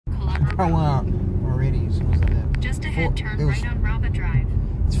car went out already. So what's that? Just ahead, turn right on Raba Drive.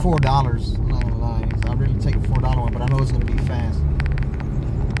 It's $4. I'm not gonna lie. I'll really take a $4 one, but I know it's gonna be fast.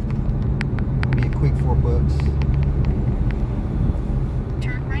 It'll be a quick $4.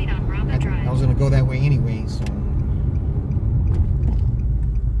 Turn right on Raba Drive. I was gonna go that way anyway, so.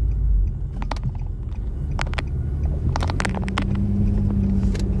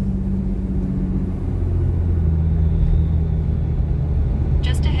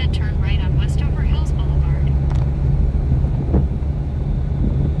 Just ahead, turn right on Westover Hills Boulevard.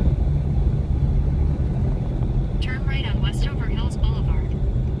 Turn right on Westover Hills Boulevard.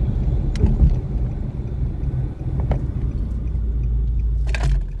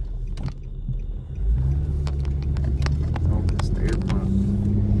 Oh, that's the air pump.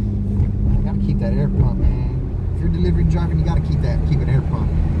 You gotta keep that air pump, man. If you're delivery driving, you gotta keep an air pump.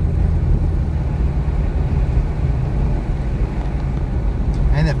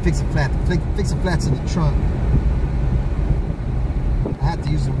 And that fix-a-flat. Fix-a-flat's in the trunk. I had to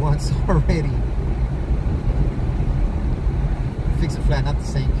use it once already. Fix-a-flat, not the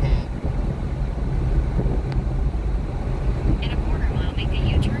same can. In a quarter mile, make a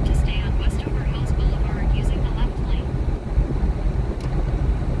U-turn to stay on Westover Hills Boulevard using the left lane.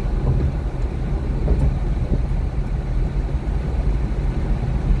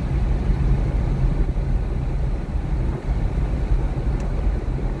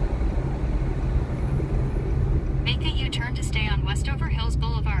 Make a U-turn to stay on Westover Hills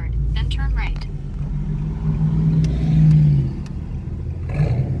Boulevard, then turn right.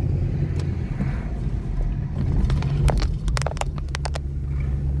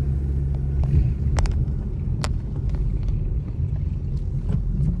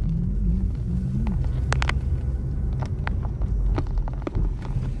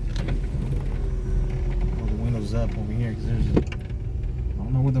 Up over here because there's I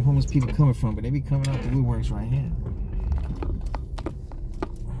don't know where the homeless people coming from, but they be coming out the woodworks right here.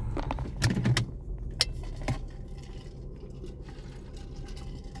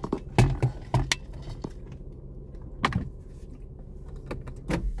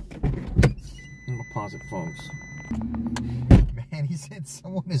 I'm gonna pause it, folks. Man, he said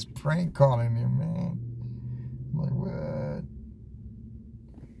someone is prank calling him, man. I'm like, what?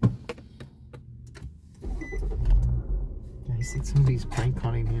 He said somebody's prank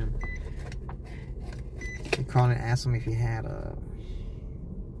calling him. They called and asked him if he had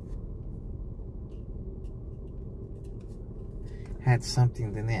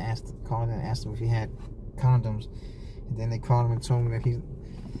something. Then they called and asked him if he had condoms. And then they called him and told him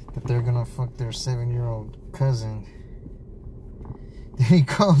that they're gonna fuck their 7-year-old cousin. Then he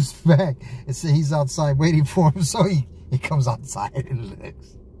comes back and says he's outside waiting for him. So he comes outside and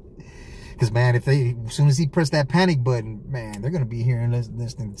looks. Because, man, as soon as he pressed that panic button, man, they're going to be here in less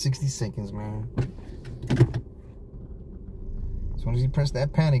than 60 seconds, man. As soon as he pressed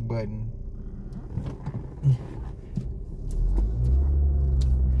that panic button.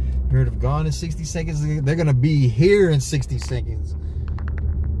 Heard of gone in 60 seconds? They're going to be here in 60 seconds.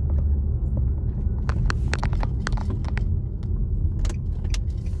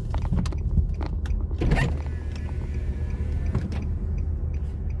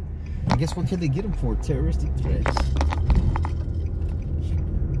 I guess what could they get him for? Terroristic threats.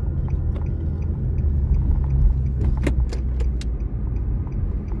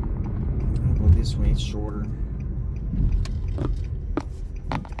 I'll go this way, it's shorter.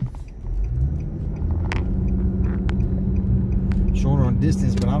 Shorter on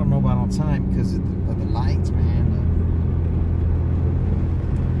distance, but I don't know about on time because of the lights, man.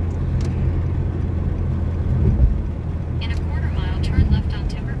 In a quarter mile, turn left on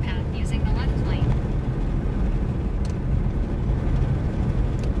Timber Path using the left lane.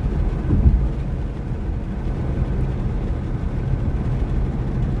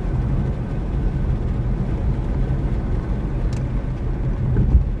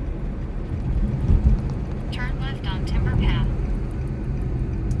 Turn left on Timber Path.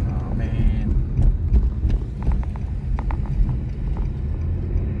 Oh, man.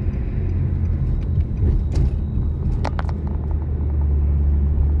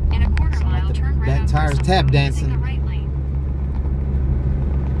 In a quarter mile, turn right on Tires Bristol tap Road dancing. using the right lane.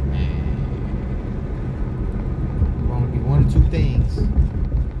 There's only be one or two things.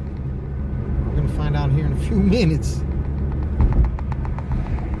 We're gonna find out here in a few minutes.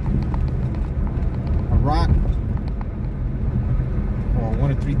 A rock, or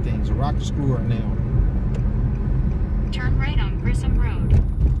one of three things: a rock, a screw, or a nail. Turn right on Grissom Road.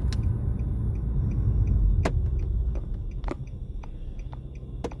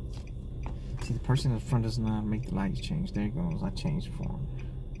 See, the person in front does not make the lights change. There it goes. I changed for him.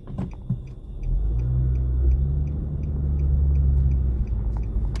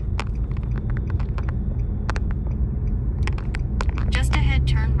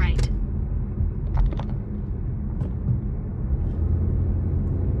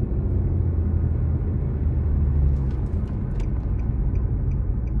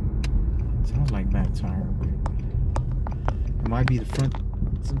 might be the front.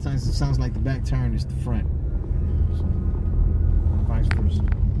 Sometimes it sounds like the back turn is the front. So, vice versa.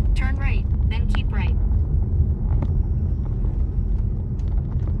 Turn right, then keep right.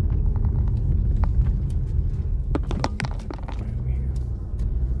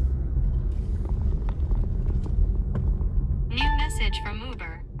 New message from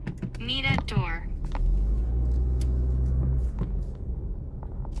Uber. Meet at door.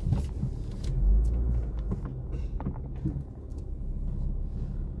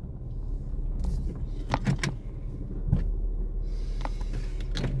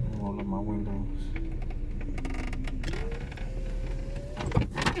 Roll up my windows.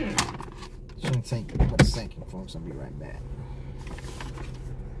 Shouldn't take but a second, folks. I'll be right back.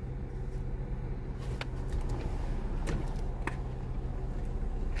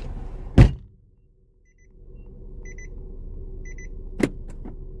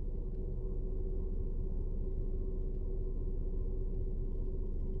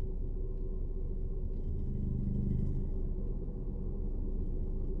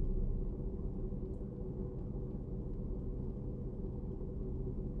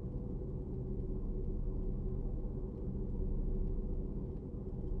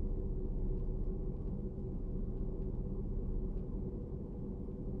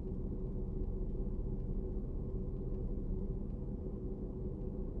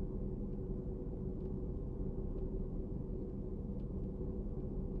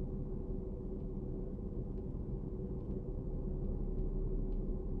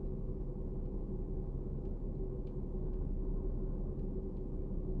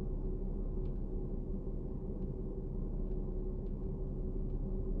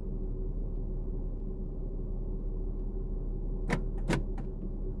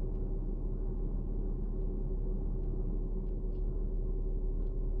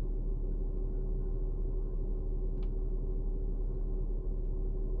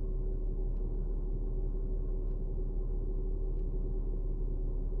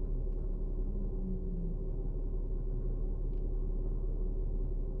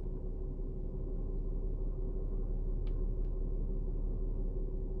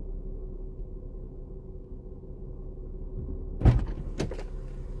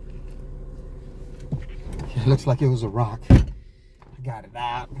 It looks like it was a rock. I got it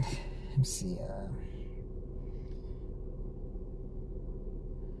out. Let me see.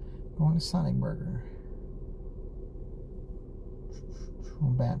 Going to Sonic Burger.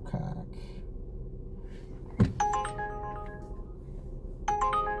 From Babcock. Let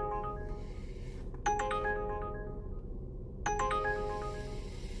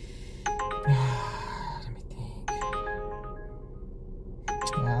me think.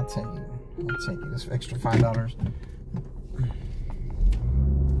 Yeah, I'll take it. I'll take it. It's extra $5.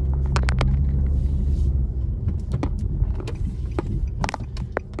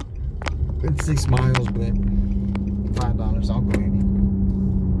 It's 6 miles, but $5. I'll go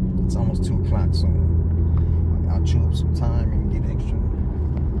ahead. It's almost 2 o'clock, so I'll chew up some time and get extra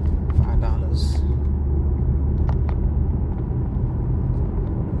 $5.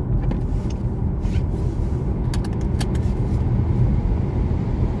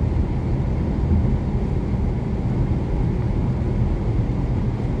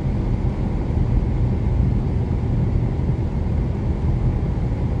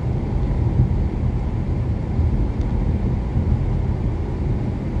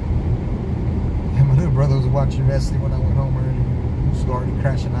 Brother was watching wrestling when I went home earlier. He's already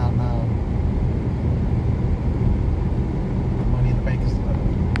crashing out now. Money in the bank is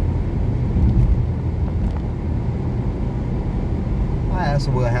I also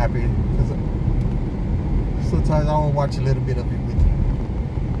was happy because sometimes I will watch a little bit of it with you,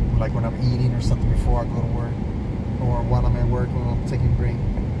 like when I'm eating or something before I go to work, or while I'm at work when I'm taking a break.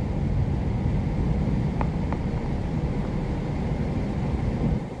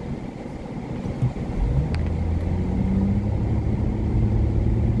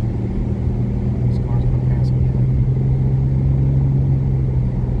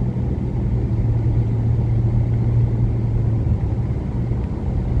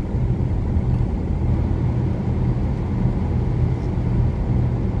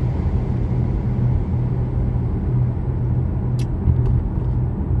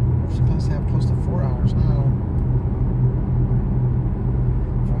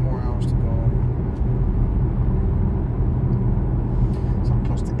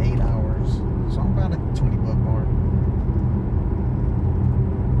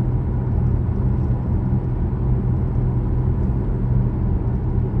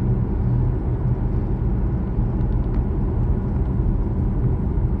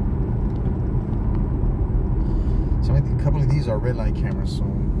 red light camera, so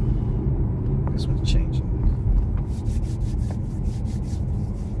this one's changing.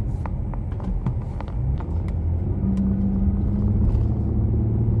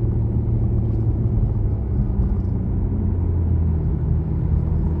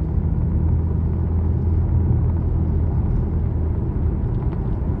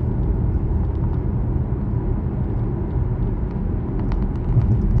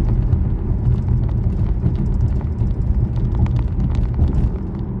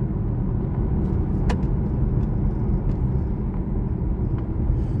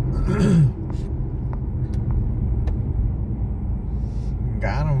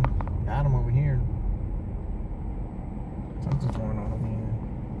 Got him over here. Something's going on over here.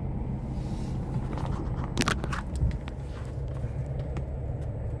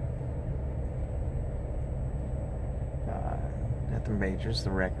 Nothing major, it's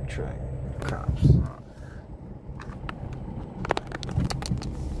the record truck. Cops.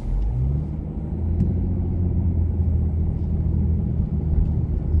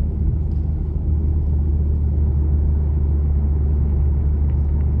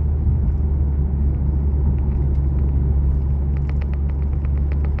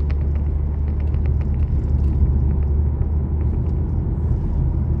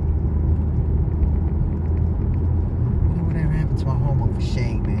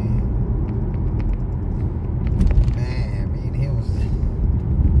 Shane, man. Man, I mean, he was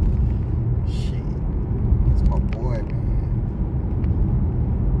shit. That's my boy, man.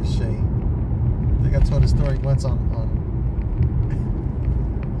 Shane. I think I told the story once on it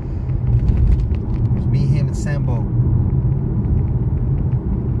was me, him, and Sambo.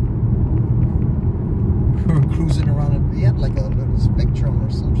 We were cruising around. He had like a little Spectrum or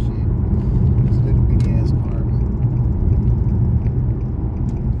some shit. It was a little bitty ass car.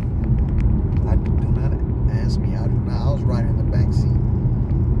 Me, I was riding in the back seat.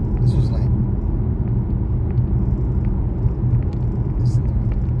 This was like, this is in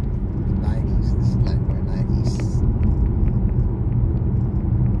the 90s. This is like what, 90s,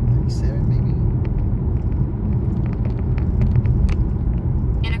 97 maybe.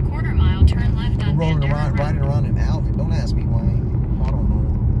 In a quarter mile, turn left on Rolling around, riding around in Alvin. Don't ask me why. I don't know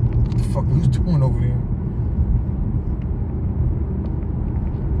what the fuck he was doing over there.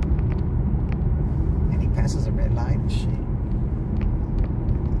 Passes a red light and shit.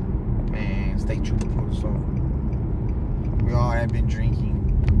 Man, state trooper pulled us over. We all had been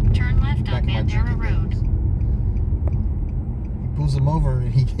drinking. Turn left on Bandera Road. He pulls him over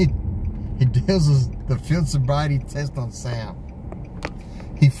and he does the field sobriety test on Sam.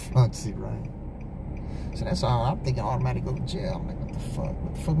 He fucks it right. So that's all. I'm thinking automatic go to jail. I'm like, what the fuck?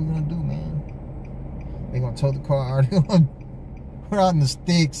 What the fuck we gonna do, man? They gonna tow the car. We're out in the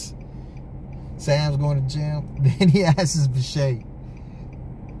sticks. Sam's going to jail. Then he asks Vishay.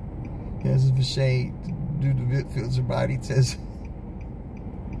 He asks Vishay to do the field sobriety test.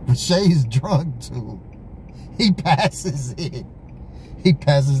 Vishay's drunk too. He passes it. He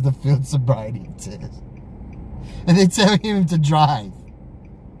passes the field sobriety test. And they tell him to drive.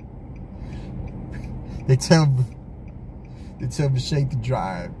 They tell Vishay to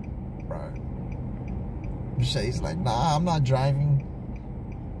drive. Right. Vishay's like, nah, I'm not driving.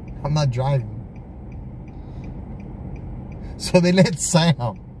 I'm not driving. So they let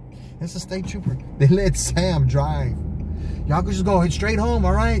Sam. It's a state trooper. They let Sam drive. Y'all could just go straight home,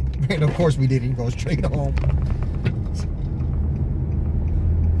 all right? And of course we didn't go straight home.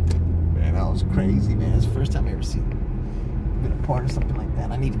 Man, that was crazy, man. It's the first time I ever seen been a part of something like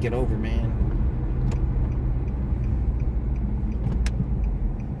that. I need to get over, man.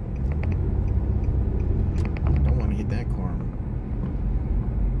 I don't want to hit that car.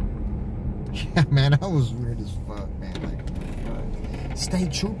 Yeah, man, that was weird as fuck, man. Like,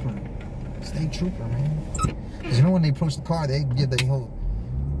 state trooper, man. Because you know when they approach the car, they give their whole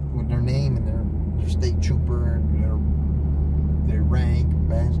with their name and their state trooper and their rank,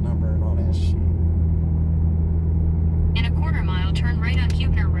 badge number, and all that shit. In a quarter mile, turn right on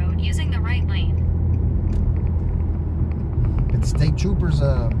Huebner Road using the right lane. But the state troopers,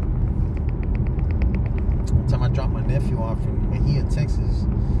 one time I dropped my nephew off in Mejia, Texas.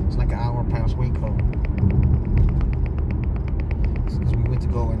 It's like an hour past Waco. Because we went to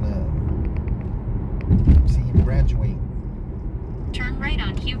go and see him graduate. Turn right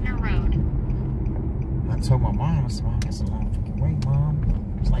on Huebner Road. I told my mom, I said, Mom, that's a long fucking wait, Mom.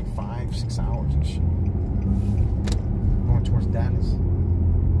 It's like 5-6 hours and shit. Going towards Dallas.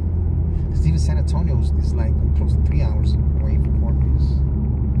 Because even San Antonio is like close to 3 hours away from Corpus.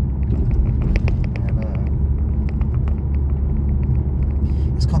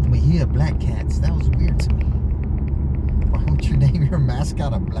 And it's called the Mejia Black Cats. That was weird to me. Why would your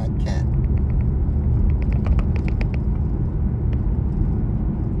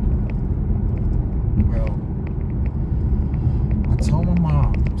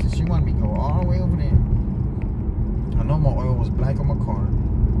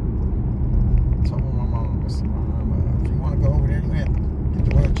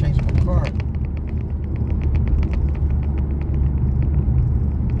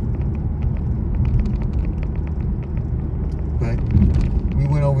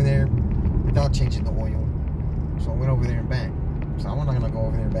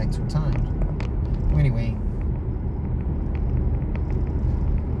back 2 times. Well, anyway,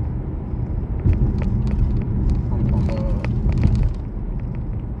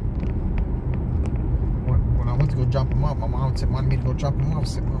 when I went to go drop him off, my mom wanted me to go drop him off. I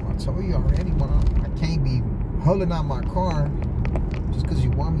said, Mom, I told you already, Mom, I can't be hauling out my car just because you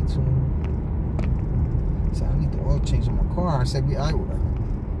want me to. I said, I need the oil change on my car. I said,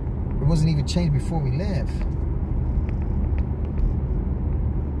 it wasn't even changed before we left.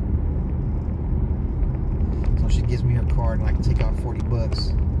 So she gives me her card and I can take out $40.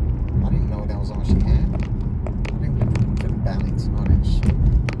 I didn't know that was all she had. I didn't look for the balance and all that shit.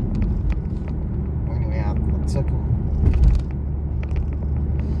 Well, anyway, I took him.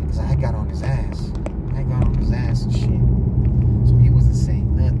 Because I had got on his ass. And shit. So he wasn't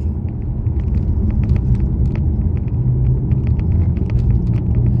saying nothing.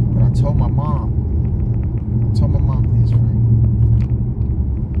 But I told my mom this, right?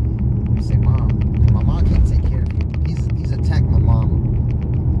 I said, Mom, my mom can't take care of you. He's attacked my mom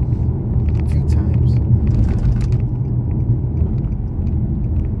a few times.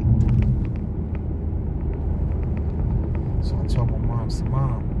 So I told my mom, I said,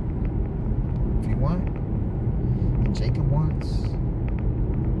 Mom, if you want, and Jacob wants,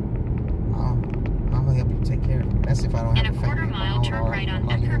 I'll help you take care of him. That's if I don't have a family. In a quarter-mile, turn right on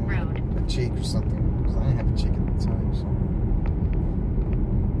Eckerd Road. A chick or something. Because I didn't have a chick at the time, so.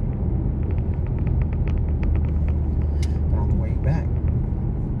 But on the way back,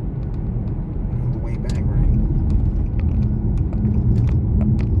 right?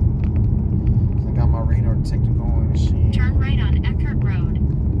 So I got my radar detector going and shit. Turn right on Eckerd Road.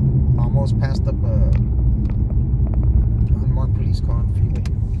 Almost passed up a unmarked police car on the freeway.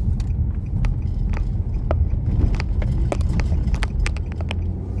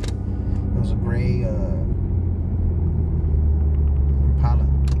 It was a gray Impala.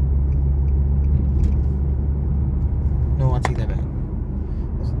 No, I take that back.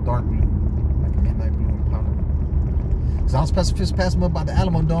 It was a dark blue, like a midnight blue Impala. Cause I was just passing him up by the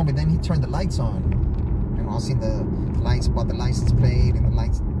Alamo Dome, but then he turned the lights on. You know, I seen the lights about the license plate and the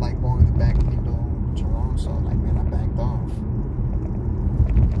light bar in the back window, which are wrong. So like, man, I backed off.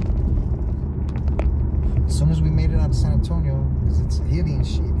 As soon as we made it out of San Antonio, because it's a hilly and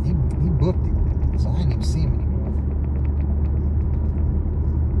shit, he booked it. So I didn't even see him anymore.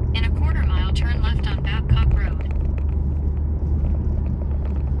 In a quarter-mile, turn left on Babcock Road.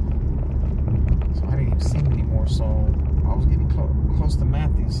 So I didn't even see him anymore. So I was getting close to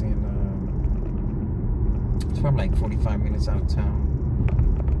Matthews, and it's probably like 45 minutes out of town.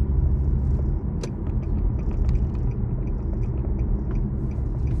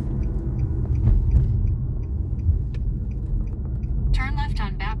 Turn left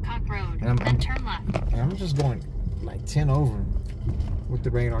on Babcock Road, then turn left. And I'm just going like 10 over with the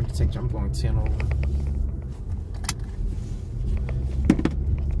radar architecture. I'm going 10 over.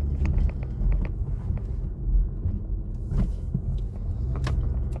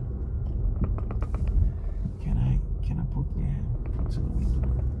 Can I put to the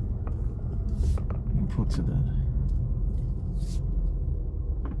window? And put to the.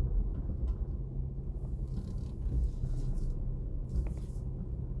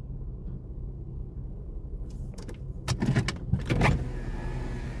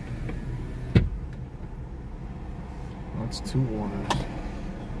 That's 2 orders.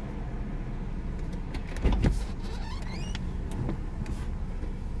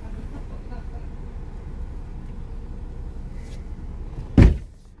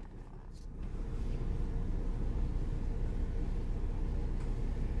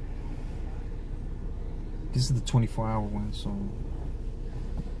 This is the 24-hour one, so.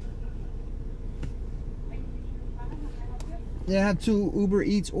 Yeah, I have 2 Uber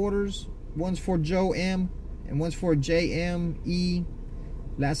Eats orders. One's for Joe M. and one's for JME,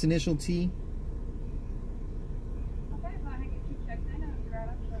 last initial T. Okay, well, I can get you checked in and grab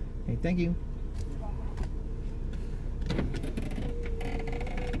it. Hey, thank you.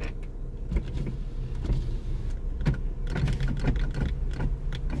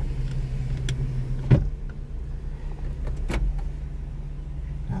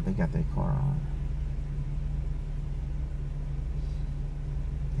 Now they got their car on.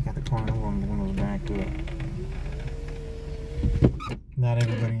 They got the car on, the windows back up. Not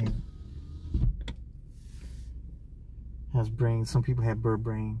everybody has brains. Some people have bird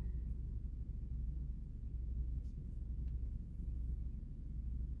brain.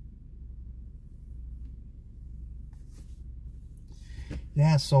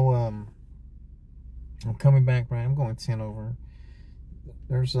 Yeah, so I'm coming back, right? I'm going 10 over.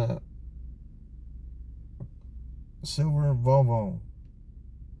 There's a silver Volvo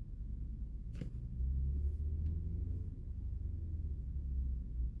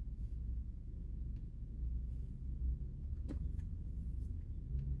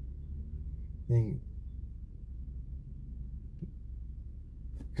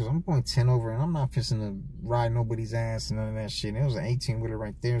because I'm going 10 over, and I'm not fixing to ride nobody's ass and none of that shit. And it was an 18-wheeler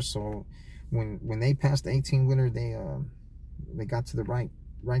right there, so when they passed the 18-wheeler, they got to the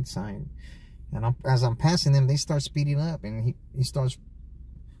right side, and as I'm passing them, they start speeding up, and he starts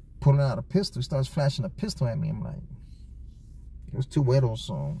pulling out a pistol. He starts flashing a pistol at me. I'm like, it was two widows,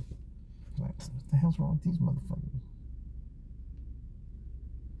 so I'm like, what the hell's wrong with these motherfuckers?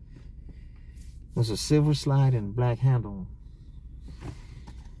 It was a silver slide and black handle.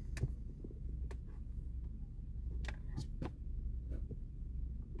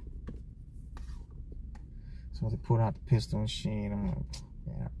 So they pulled out the pistol and shit. I'm like,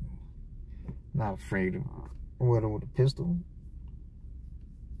 yeah, not afraid of a widow with a pistol.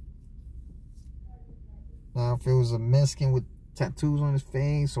 Now, if it was a Mexican with tattoos on his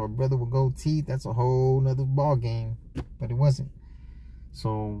face or a brother with gold teeth, that's a whole nother ball game. But it wasn't.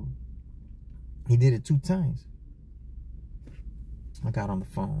 So he did it 2 times. I got on the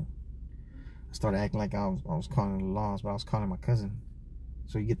phone. I started acting like I was calling the laws, but I was calling my cousin.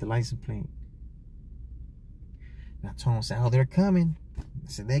 So you get the license plate. And I told him, I said, oh, they're coming. I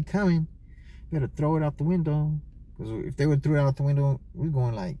said, they're coming. You better throw it out the window. Because if they would throw it out the window, we're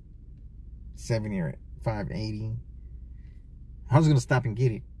going like 70 or 580. I was going to stop and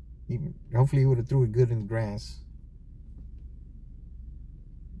get it. Hopefully he would have threw it good in the grass.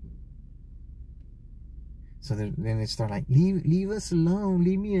 So then they start like, leave us alone,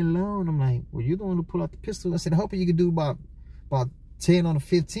 leave me alone. I'm like, well, you're the one who pull out the pistol. I said, hoping you could do about 10 on a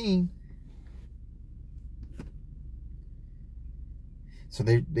 15. So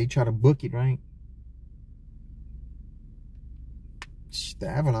they try to book it, right? The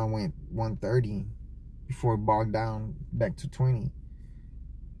Avalon went 130 before it bogged down back to 20.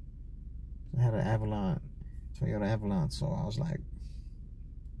 I had an Avalon, Toyota Avalon, so I was like,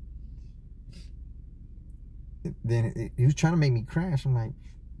 he was trying to make me crash. I'm like,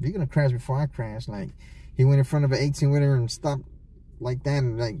 you're gonna crash before I crash. Like, he went in front of an 18-wheeler and stopped like that,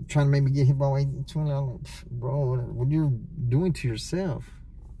 and like trying to make me get hit by an 18-wheeler. I'm like, bro, what you're doing to yourself?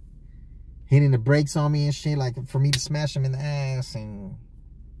 Hitting the brakes on me and shit, like for me to smash him in the ass. And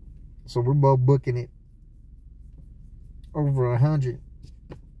so we're both booking it over 100.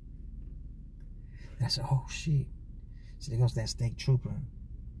 And I said, oh shit. So there goes that state trooper.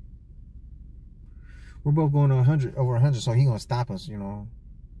 We're both going to 100, over 100, so he gonna stop us, you know.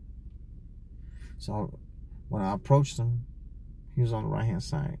 So when I approached him, he was on the right-hand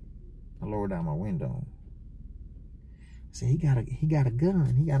side. I lowered down my window. I said, he got a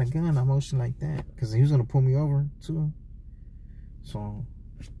gun. He got a gun. I motioned like that because he was gonna pull me over too. So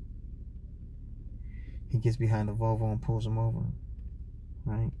he gets behind the Volvo and pulls him over,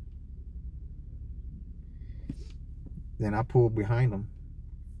 right? Then I pull behind him.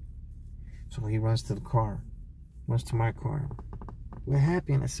 So he runs to the car, runs to my car. What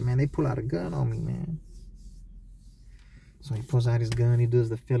happened? I said, man, they pull out a gun on me, man. So he pulls out his gun. He does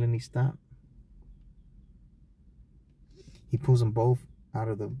the felony stop. He pulls them both out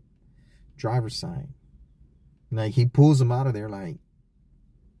of the driver's side. Like, he pulls them out of there, like,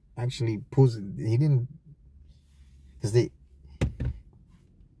 actually pulls it. He didn't, because he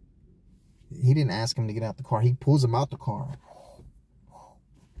didn't ask him to get out the car. He pulls him out the car.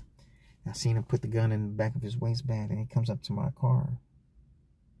 I seen him put the gun in the back of his waistband, and he comes up to my car.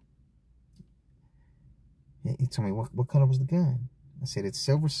 He told me, what color was the gun? I said, it's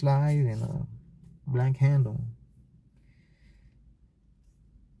silver slide and a black handle.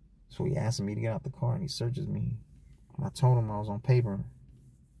 So he asked me to get out the car, and he searches me. And I told him I was on paper.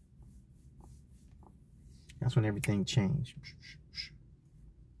 That's when everything changed.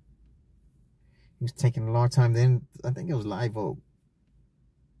 He was taking a long time. Then I think it was Live Oak.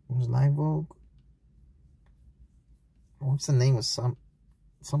 It was Live Oak. What's the name of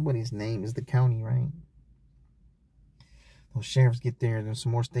somebody's name? Is the county, right? Those sheriffs get there, then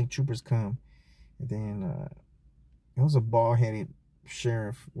some more state troopers come, and then it was a bald-headed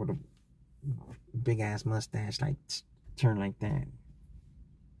sheriff with a big-ass mustache, like turned like that.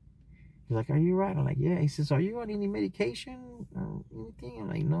 He's like, "Are you right?" I'm like, "Yeah." He says, "Are you on any medication or anything?" I'm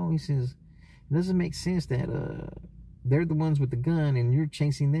like, "No." He says, "It doesn't make sense that they're the ones with the gun and you're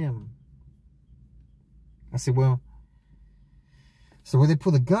chasing them." I said, well, so when they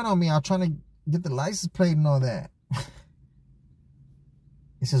pull the gun on me, I'm trying to get the license plate and all that.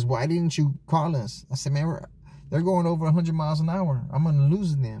 He says, why didn't you call us? I said, man, they're going over 100 miles an hour. I'm going to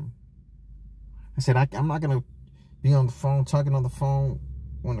lose them. I said, I'm not going to be on the phone, talking on the phone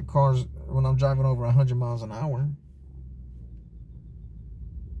when I'm driving over 100 miles an hour.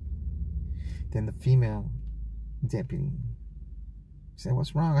 Then the female deputy, He said,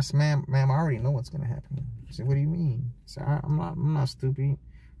 what's wrong? I said, ma'am, I already know what's gonna happen. He said, what do you mean? I said, I'm not stupid.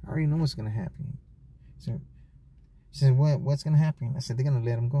 I already know what's gonna happen. She said, what's gonna happen? I said, they're gonna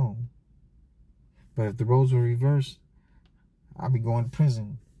let him go. But if the roles were reversed, I'll be going to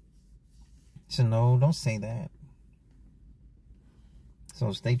prison. He said, no, don't say that. So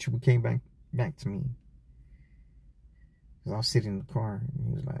the state trooper came back to me. Because I was sitting in the car, and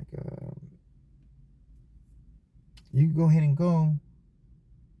he was like, you can go ahead and go.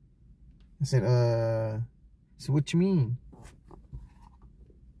 I said, so what you mean?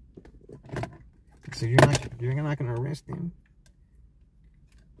 So you're not gonna arrest him?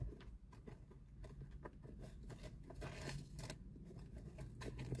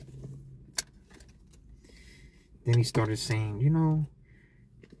 Then he started saying, you know,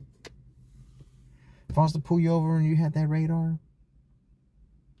 if I was to pull you over and you had that radar,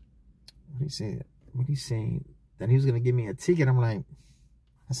 what he said? That he was gonna give me a ticket. I'm like,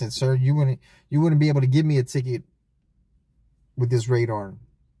 I said, sir, you wouldn't be able to give me a ticket with this radar,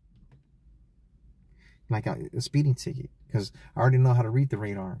 like a speeding ticket, because I already know how to read the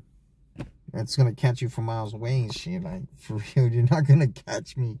radar. It's gonna catch you from miles away and shit. Like, for real, you're not gonna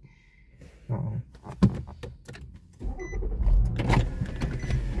catch me.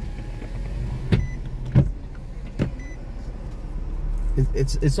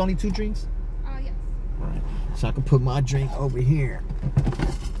 It's only 2 drinks? Yes. Alright. So I can put my drink over here.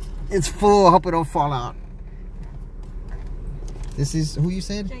 It's full. I hope it don't fall out. This is who you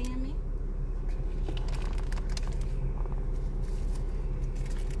said? JME.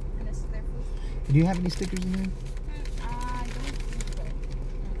 And this is their food. Do you have any stickers in there? I don't think so.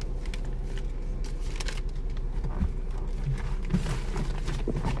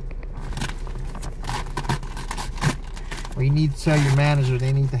 Well, you need to tell your manager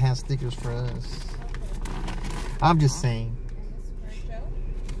they need to have stickers for us. I'm just saying. And this is for Joe.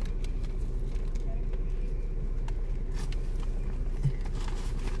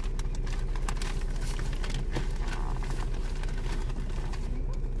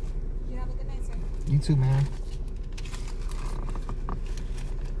 You have a good night, sir. You too, man.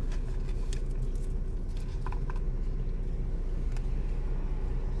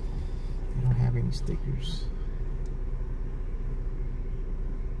 I don't have any stickers.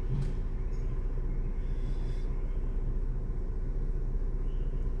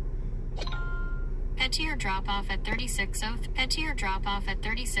 Petier drop off at 3603. Petier drop off at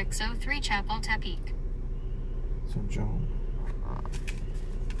 3603 Chapultepec. So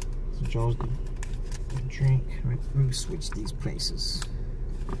Joe's the drink. Let me switch these places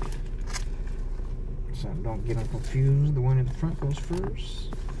so I don't get them confused. The one in the front goes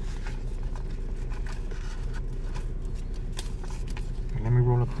first. Let me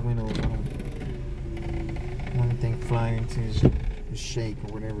roll up the window. I don't want anything flying into his shake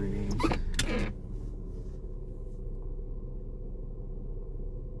or whatever it is.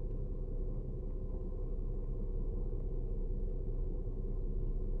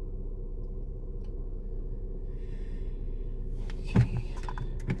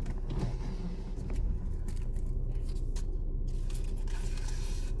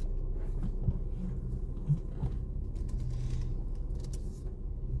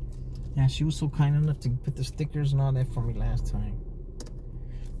 Yeah, she was so kind enough to put the stickers and all that for me last time.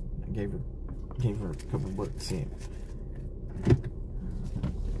 I gave her a couple bucks in.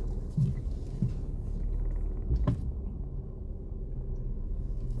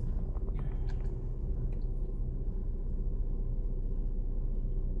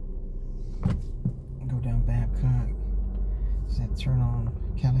 Go down Babcock. Does that turn on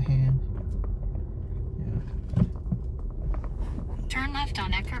Callahan? Yeah. Turn left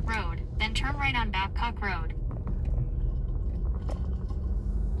on Eckert Road, then turn right on Babcock Road.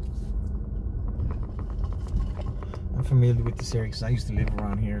 I'm familiar with this area because I used to live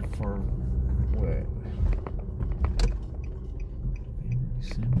around here for what?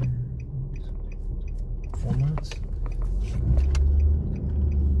 December, 4 months?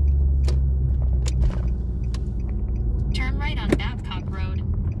 Turn right on Babcock Road.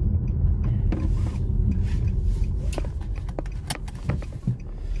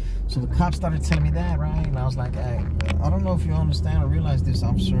 So the cops started telling me that, right? And I was like, hey, I don't know if you understand or realize this,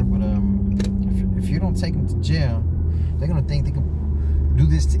 officer, but if you don't take them to jail, they're gonna think they can do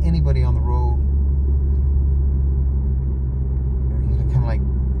this to anybody on the road. And he kind of like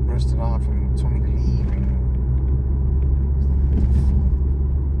brushed it off and told me to leave. And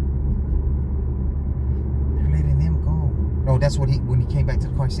they're letting them go. No, that's what when he came back to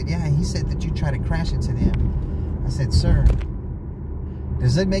the car, he said, yeah, he said that you tried to crash into them. I said, sir,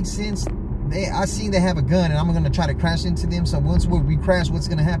 does it make sense I see they have a gun, and I'm gonna try to crash into them. So once we crash, what's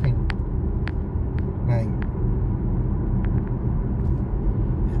gonna happen? Like,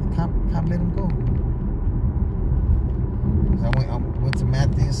 yeah, the cop let him go. I went to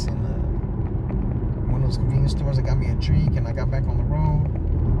Mathis and one of those convenience stores. I got me a drink, and I got back on the road.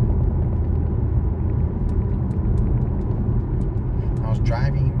 I was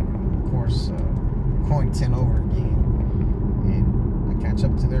driving, of course, going 10 over again, and I catch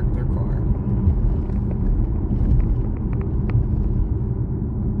up to their car.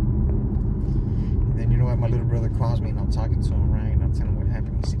 And then, you know what, my little brother calls me, and I'm talking to him, right, and I'm telling him what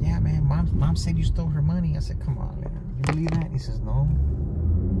happened. He said, yeah, man, mom said you stole her money. I said, come on, man, you believe that? He says, no.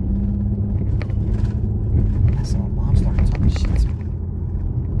 I said, my mom started talking shit to me.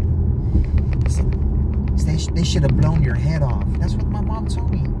 He said, they should have blown your head off. That's what my mom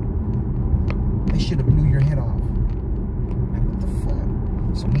told me. They should have blew your head off. I'm like, what the fuck?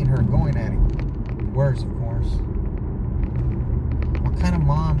 So me and her going at it. Words, of course. What kind of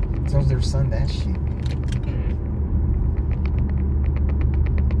mom tells their son that shit?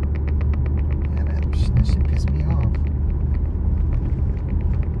 Yeah, that shit pissed me off.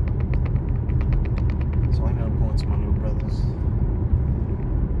 So I ended up going to my little brother's.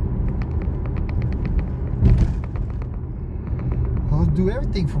 I'll do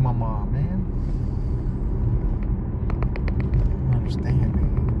everything for my mom, man. I don't understand, man.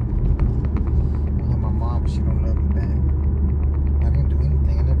 I love my mom, but she don't love me back. I didn't do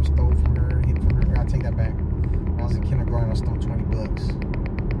anything. I never stole from her, hid from her. I take that back. When I was in kindergarten, I stole 20 bucks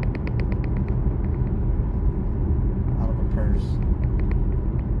out of a purse.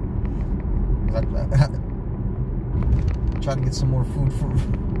 I tried to get some more food for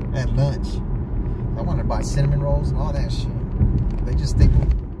at lunch. I wanted to buy cinnamon rolls and all that shit. They just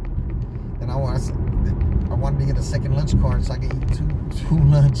stapled. Then I wanted to get a second lunch card so I could eat two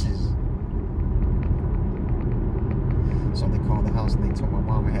lunches. So they called the house and they told my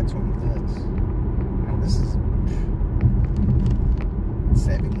mom I had 20 bucks. You know, this is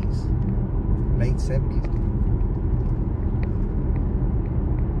 70s, late 70s.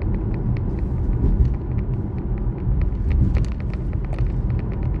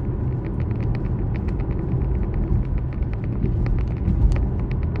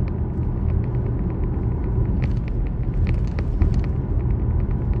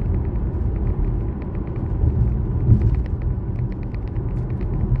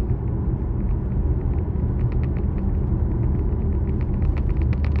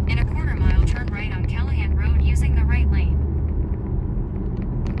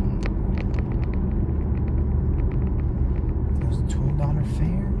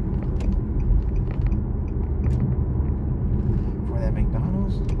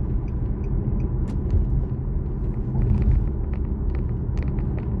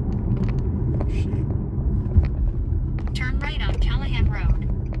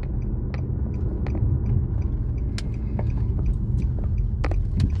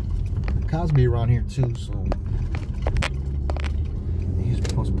 Be around here too, so he's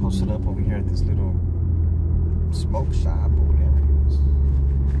supposed to post it up over here at this little smoke shop or whatever it is,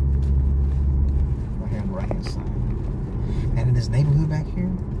 right here on the right hand side. And in this neighborhood back here,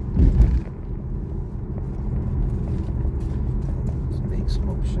 it's a big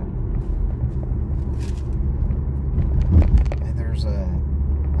smoke shop. And there's I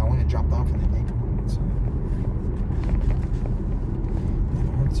went and dropped off in the neighborhood, so I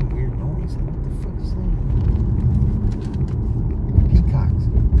heard some weird noise. What the fuck is that? Peacocks.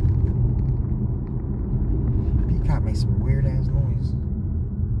 Peacock makes some weird ass noise.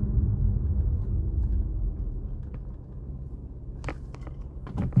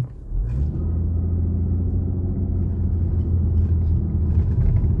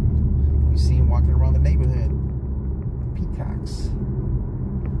 You see him walking around the neighborhood. Peacocks.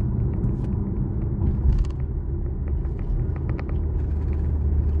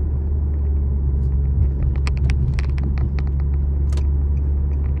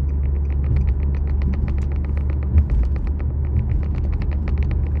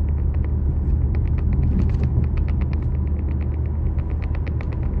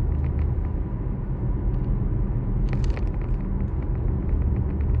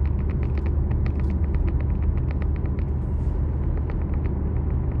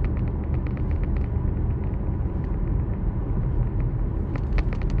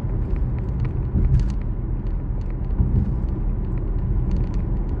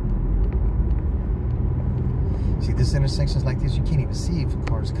 This intersections like this, you can't even see if a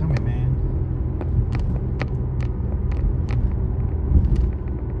car's coming, man.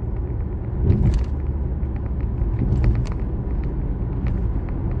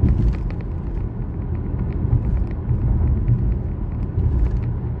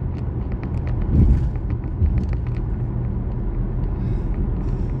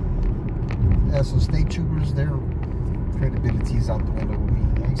 as a state troopers, their credibility is out the window with me.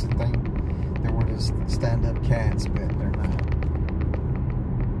 I used to think they were just stand-up cats, but they're not.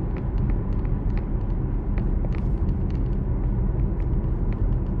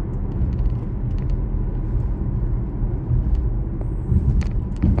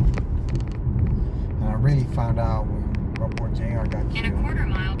 And I really found out when my boy JR got killed. In a quarter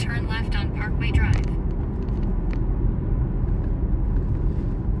mile, turn left on Parkway Drive.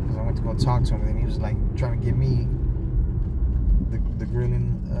 Because I went to go talk to him, and he was like trying to give me the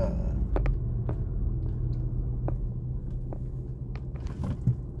grilling.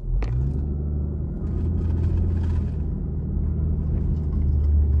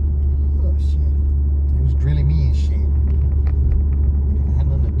 Oh shit! He was drilling me and shit. It had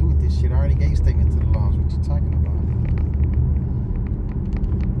nothing to do with this shit. I already gave statement to the laws. What you talking about?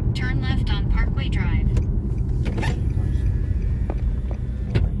 Turn left on Parkway Drive.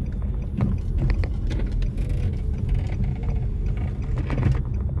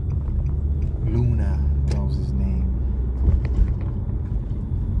 Luna, that was his name.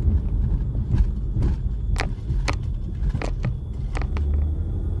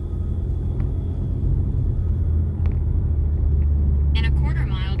 In a quarter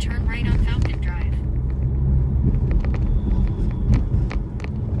mile, turn right on Falcon Drive.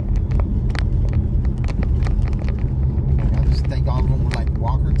 I just think all of them were like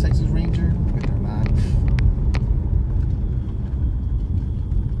Walker, Texas Ranger, but they're not.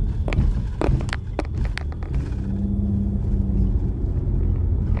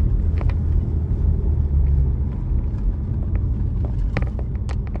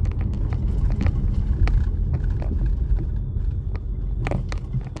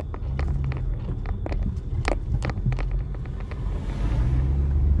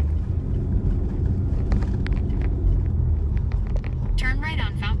 Turn right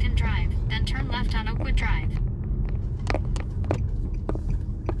on Falcon Drive, then turn left on Oakwood Drive.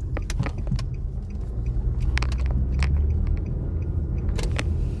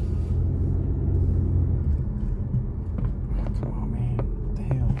 Come on, man. What the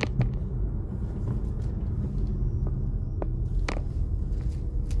hell?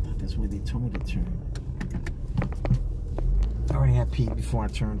 I thought that's where they told me to turn. I already had peed before I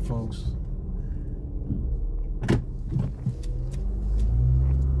turned, folks.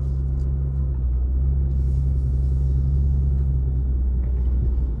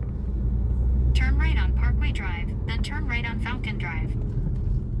 Turn right on Parkway Drive, then turn right on Falcon Drive.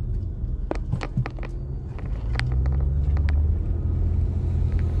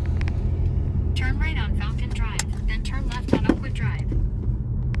 Turn right on Falcon Drive, then turn left on Oakwood Drive.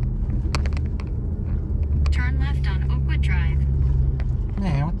 Turn left on Oakwood Drive.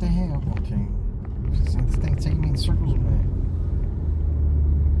 Man, what the hell? Okay. This thing taking me in circles, man.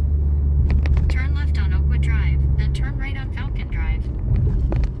 Turn left on Oakwood Drive, then turn right on Falcon Drive.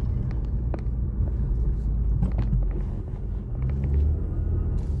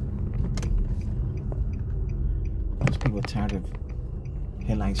 Those people are tired of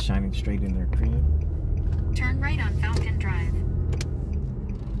headlights shining straight in their crib. Turn right on Falcon Drive.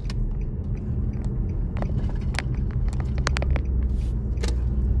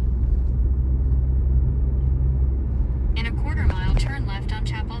 In a quarter mile, turn left on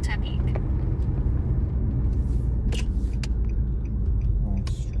Chapultepec.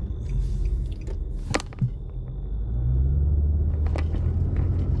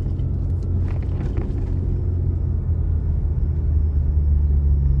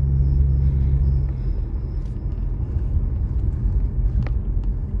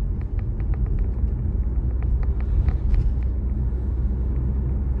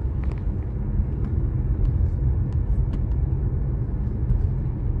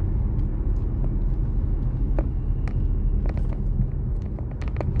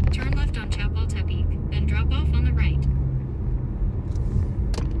 Turn left on Chapultepec, then drop off on the right.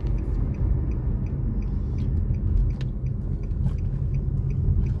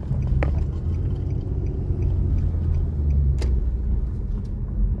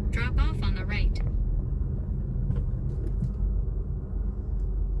 Drop off on the right.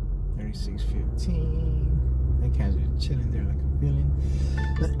 3615. They guys are chilling there like a villain.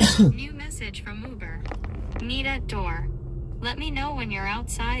 New message from Uber. Meet at door. Let me know when you're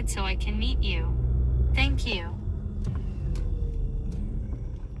outside so I can meet you. Thank you.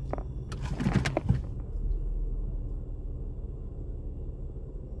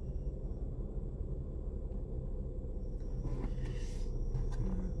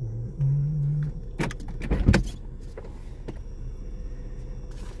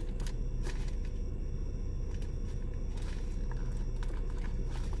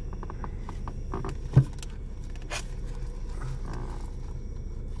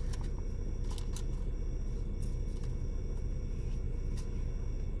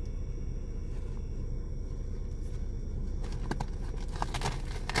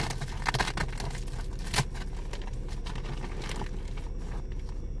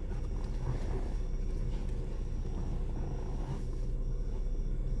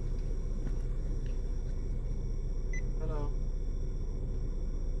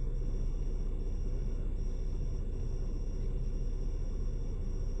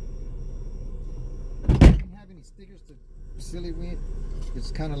 me stickers to silly with.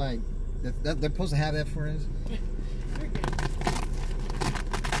 It's kind of like they're supposed to have that for us.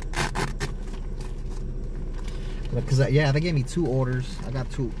 Because yeah, they gave me 2 orders. I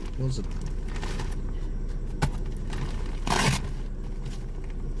got 2. It was a.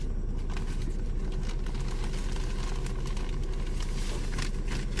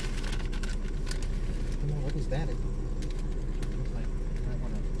 What is that? It looks like I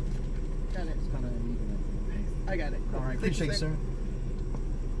want to. Got it. It's kind of uneven. I got it. All right, appreciate you, sir.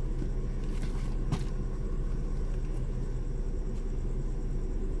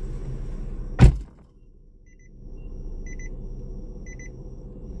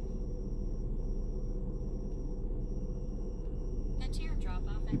 Head to your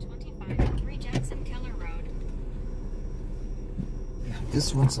drop-off at 2503 Jackson Keller Road. Yeah,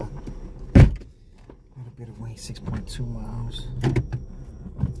 this one's a little bit away, 6.2 miles.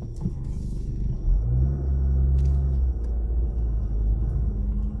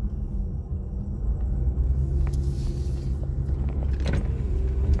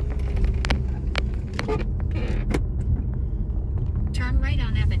 Turn right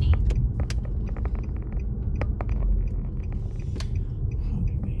on Ebony.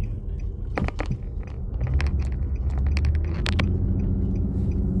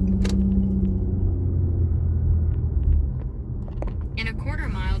 In a quarter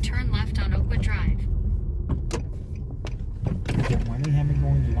mile, turn left on Oakwood Drive. Why do they have me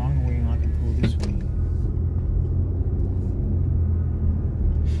going the long way and I can pull this way?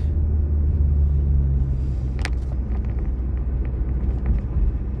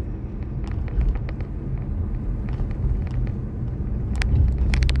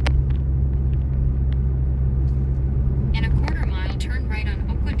 In a quarter mile, turn right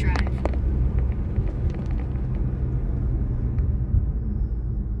on Oakwood Drive.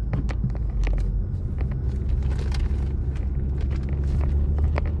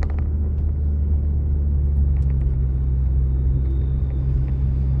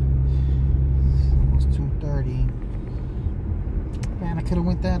 It's almost 2:30. Man, I could have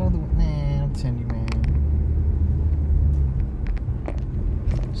went that other way. Man, I'm telling you, man.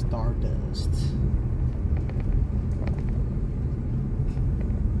 Stardust.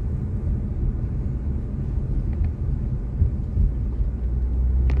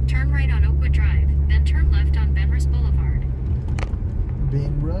 Turn right on Oakwood Drive, then turn left on Benris Boulevard.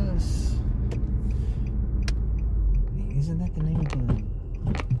 Ben Russ. Isn't that the name of the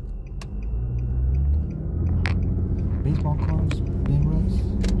baseball cards? Ben Russ.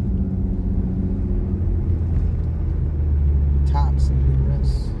 Tops and Ben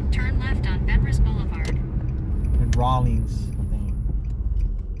Russ. Turn left on Benris Boulevard. And Rawlings, I think.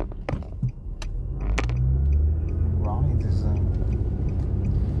 Rawlings is the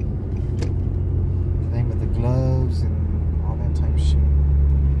name of the gloves and all that type of shit.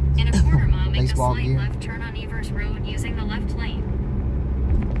 In a quarter mile, make a Baseball slight gear. left turn on Evers Road using the left lane.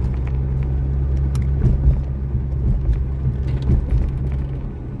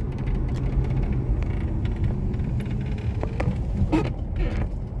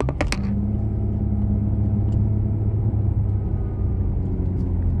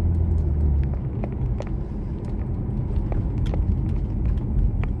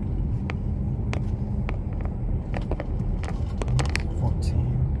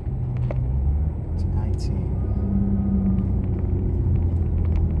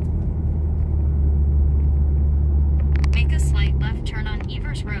 Make a slight left turn on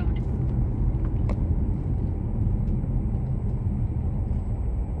Evers Road.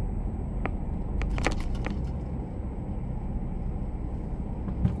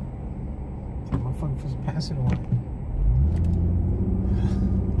 Motherfucker just pass it away.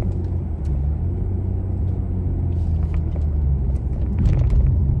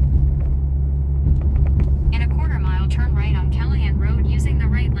 In a quarter mile, turn right on Callahan Road using the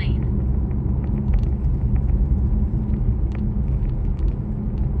right lane.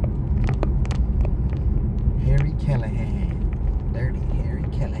 Harry Callahan. Dirty Harry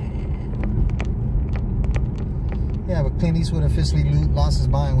Callahan. Yeah, but Clint Eastwood officially lost his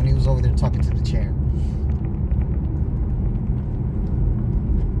mind when he was over there talking to the chair.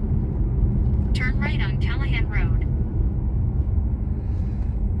 Turn right on Callahan Road.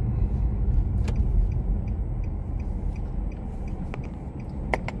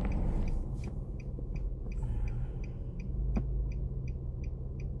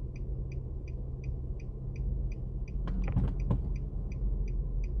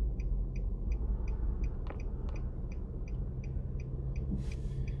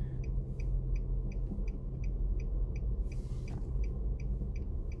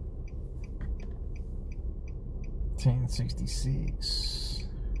 1066.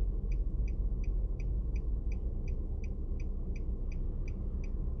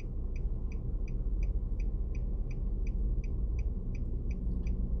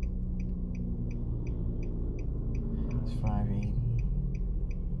 It's 580.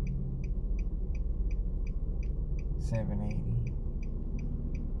 780.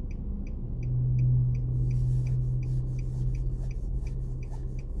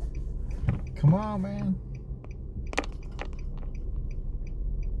 Come on, man.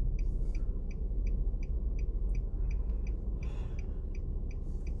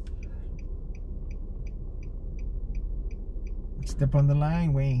 Step on the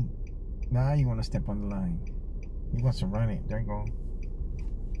line, Wayne. Now you want to step on the line. He wants to run it. There you go.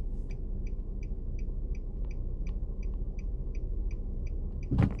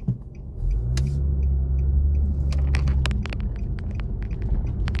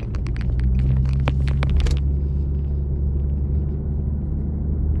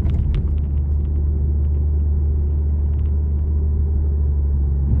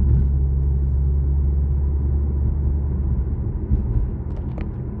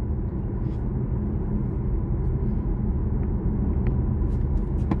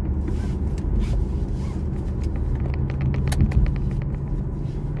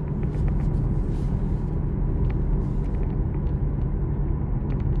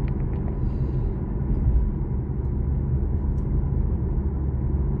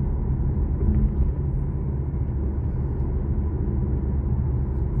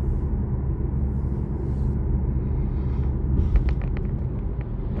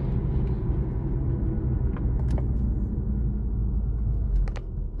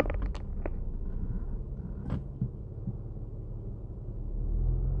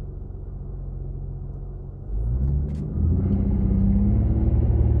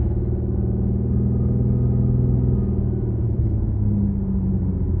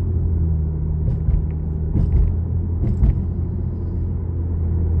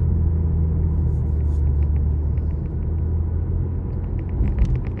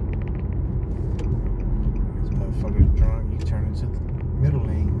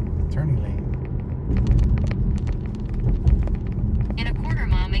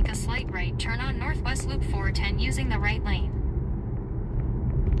 Turn on Northwest Loop 410 using the right lane.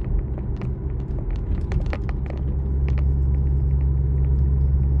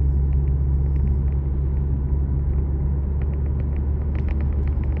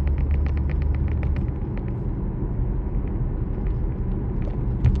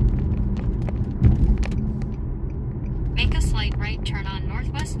 Make a slight right turn on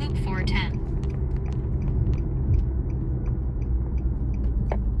Northwest Loop 410.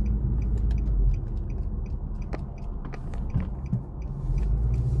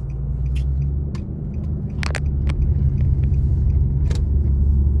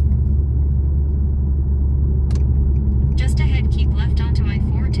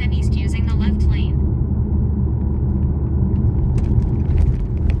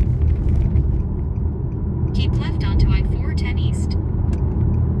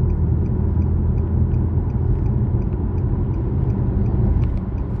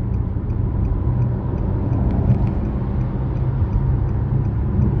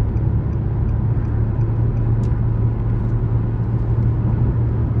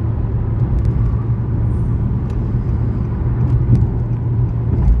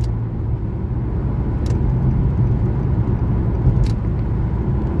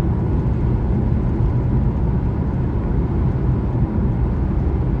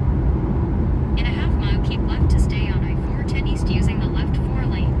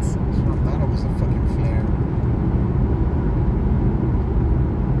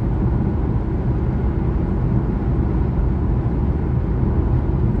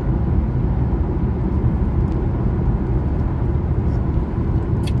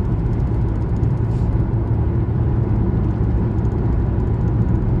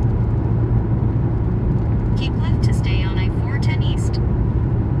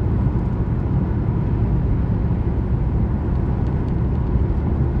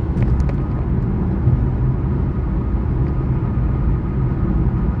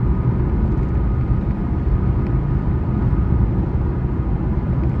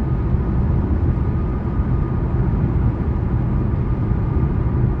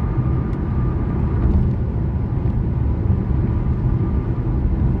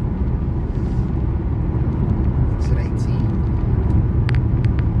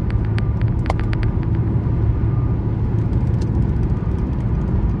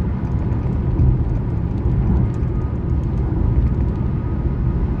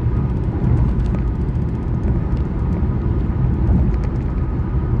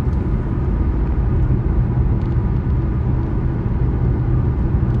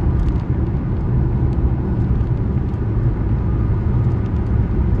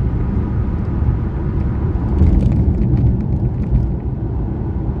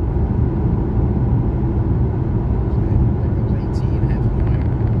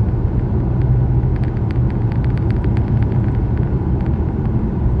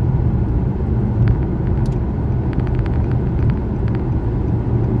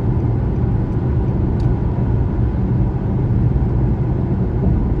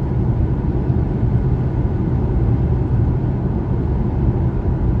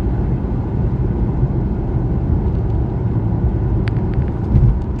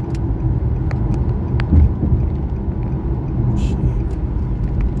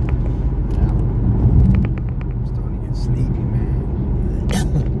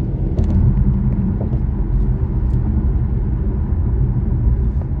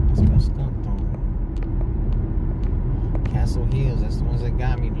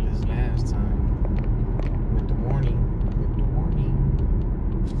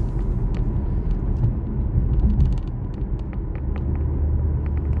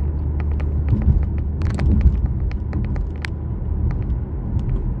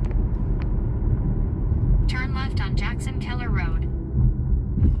 left on Jackson Keller Road.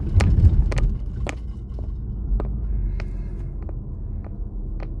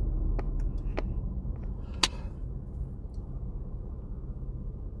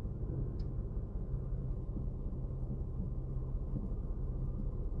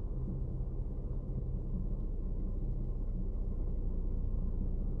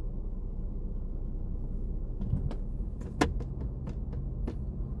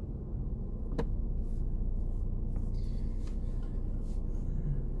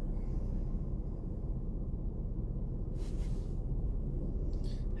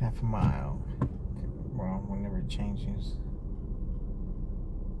 Half a mile. Well, whenever it changes.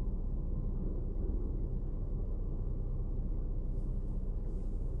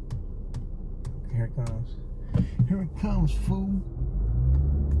 Here it comes. Here it comes, fool.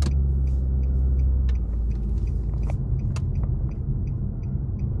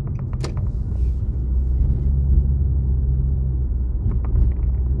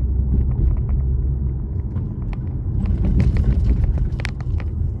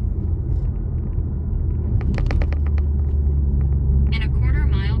 In a quarter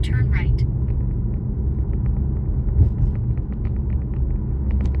mile, turn right.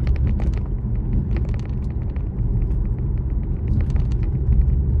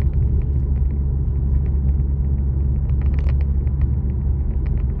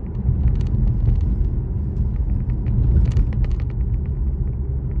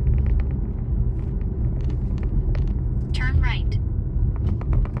 Turn right.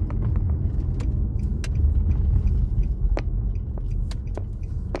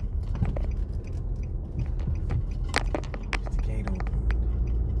 The gate open.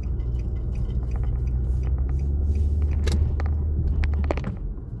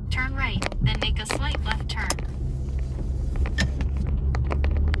 Turn right, then make a slight left turn.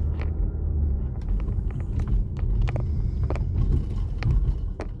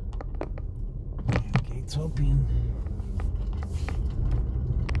 Gate's open.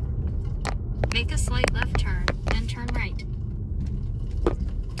 Make a slight left turn, then turn right.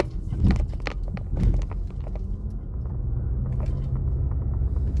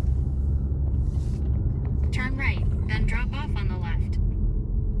 Turn right, then drop off on the left.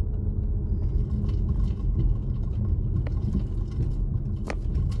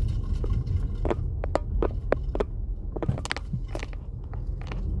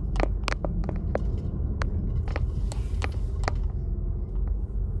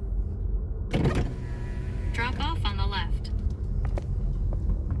 Drop off on the left.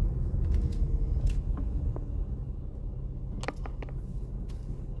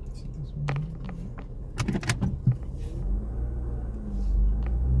 See this one?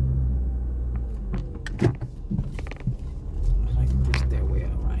 Like this stairway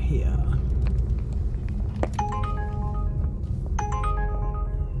out right here.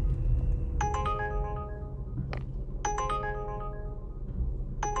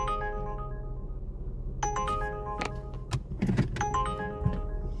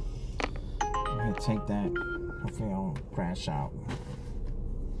 I'm gonna take that. Hopefully I won't crash out.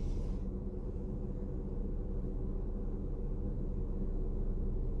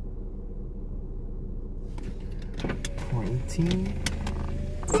 We're 18.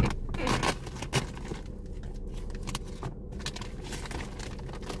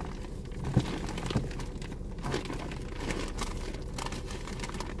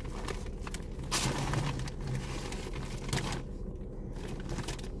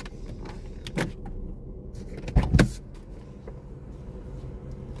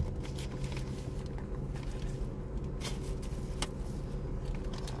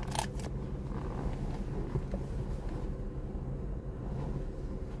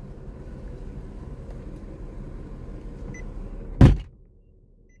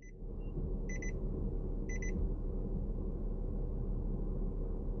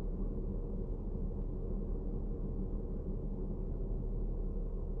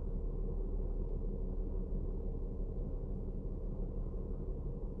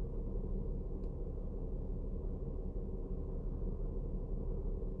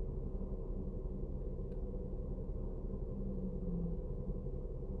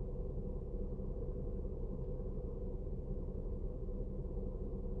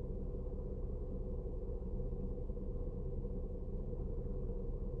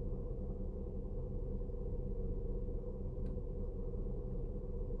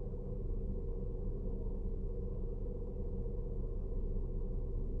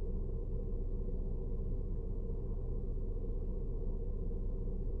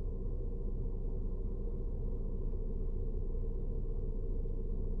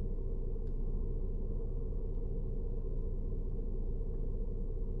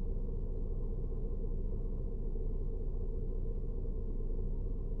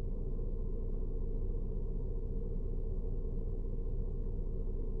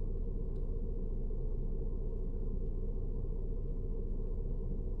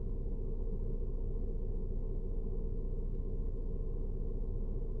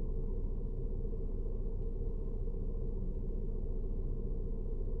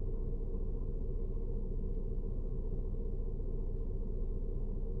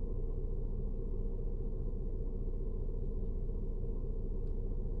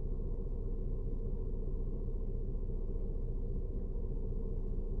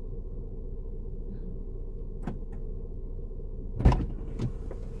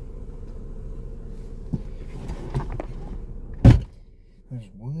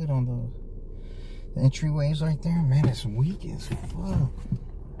 entryways right there. Man, it's weak as fuck.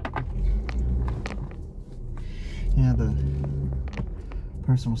 Yeah, the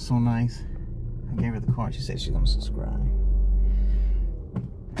person was so nice. I gave her the card. She said she's gonna subscribe.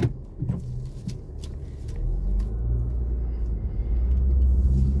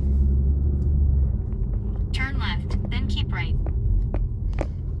 Turn left, then keep right.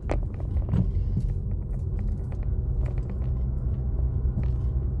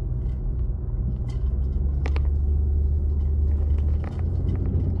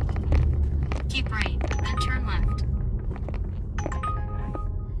 Keep right, then turn left. Yeah,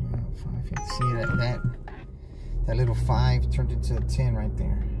 5 feet. See that little 5 turned into a 10 right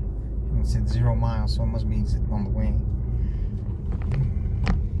there. And it said 0 miles, so it must be on the way.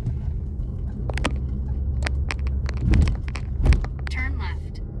 Turn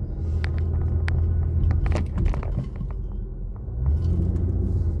left.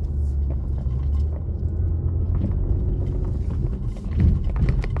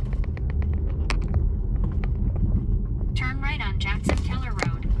 Turn right on Jackson Keller Road.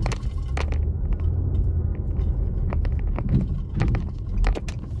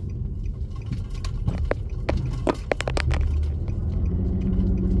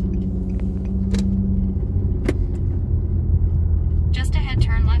 Just ahead,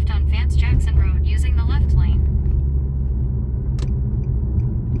 turn left on Vance Jackson Road using the left lane.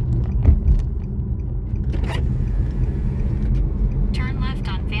 Turn left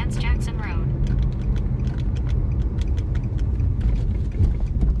on Vance Jackson Road.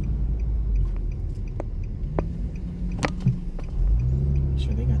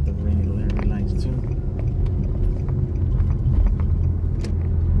 Sure, they got the red lights too.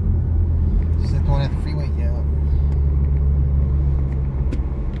 Is that the one at the freeway? Yeah.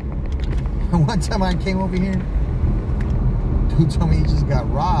 One time I came over here, dude told me he just got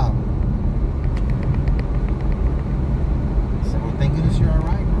robbed. I said, well, thank goodness you're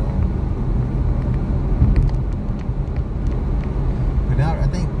alright, bro. But now, I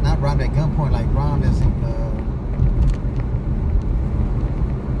think not robbed at gunpoint, like robbed as in,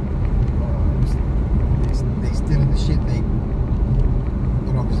 they stealing the shit, you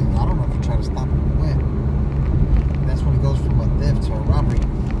know, because I don't know if you're trying to stop him or what. That's when it goes from a theft to a robbery.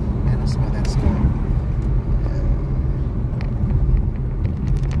 Man, I smell that smoke.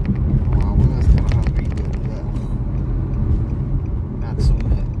 Oh, I was kind of hungry, but not so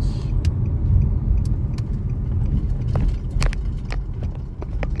much.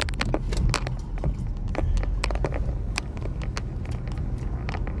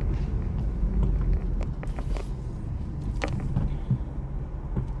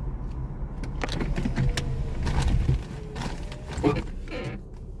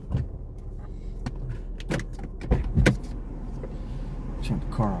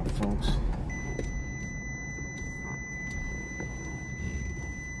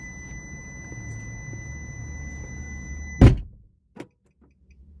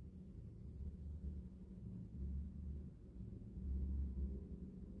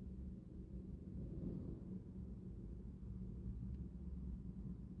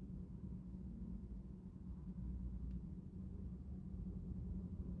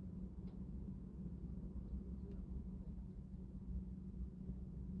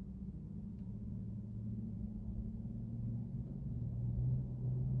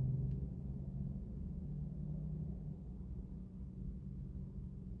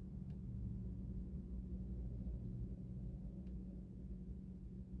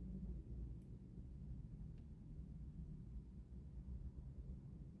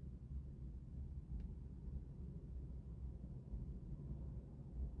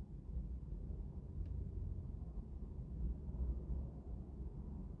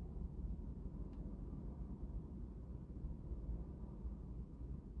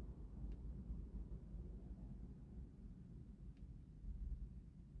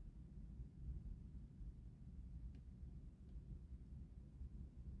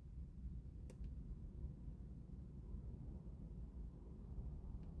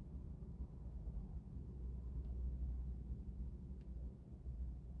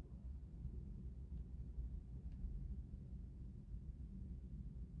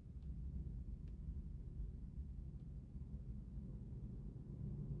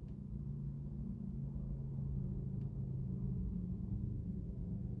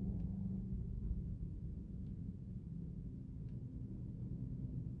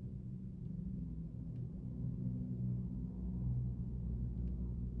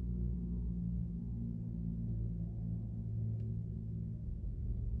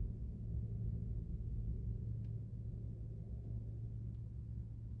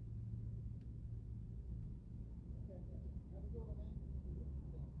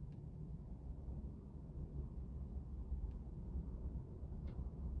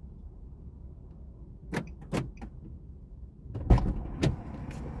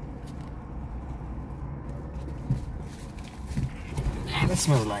 That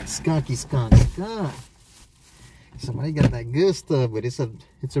smells like skunk. Somebody got that good stuff, but it's a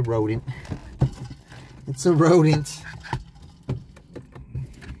rodent. It's a rodent.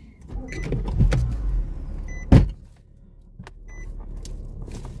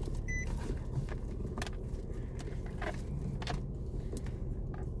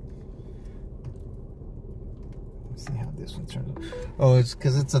 Let's see how this one turns out. Oh, it's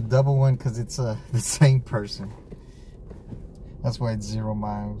because it's a double one, because it's the same person. That's why it's 0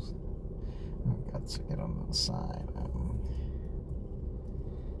 miles. I've got to get on the side.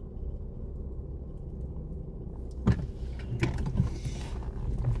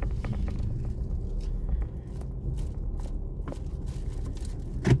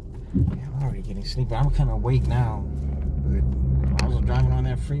 Yeah, I'm already getting sleepy. I'm kind of awake now. But I was driving on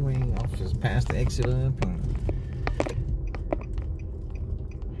that freeway. I was just past the exit up. And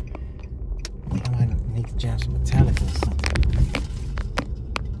I might need to jam some Metallica or something.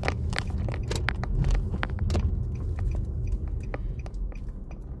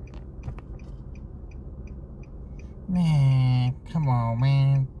 Man, come on,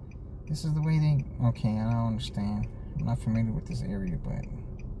 man. This is the way they... Okay, I don't understand. I'm not familiar with this area, but...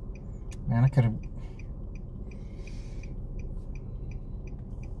 Man, I could have...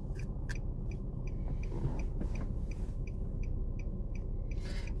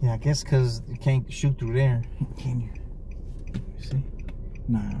 Yeah, I guess because you can't shoot through there. Can you? See?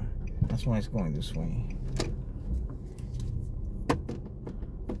 Nah. That's why it's going this way.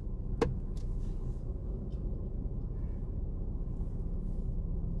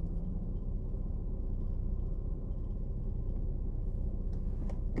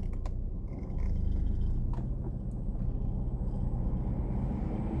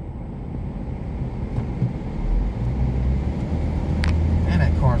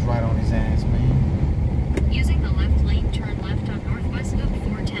 Car's right on his ass, man. Using the left lane, turn left on northwest of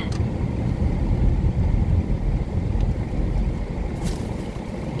 410.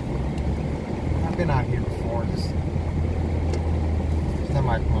 I've been out here before. It's not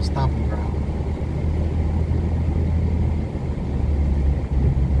my stomping ground.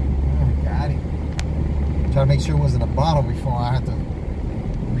 Oh, got him. Try to make sure it wasn't a bottle before I had to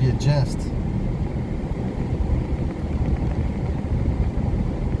readjust.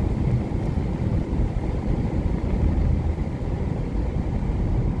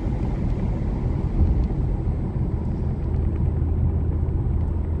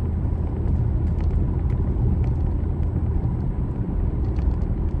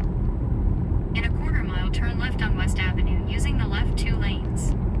 Turn left on West Avenue, using the left 2 lanes.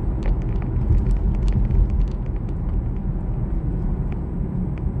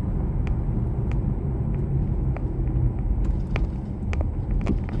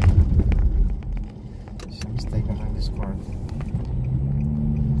 Some mistake behind this car.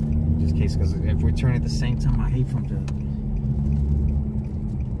 Just in case, because if we turn at the same time, I hate for him to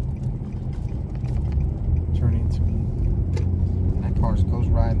turn into me. And that car just goes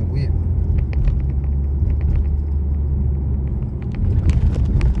right in the whip.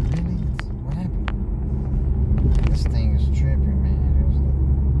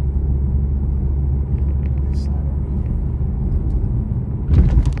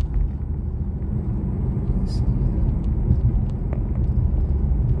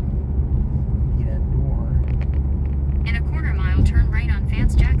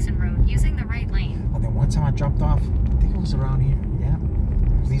 Time I dropped off, I think it was around here. Yeah,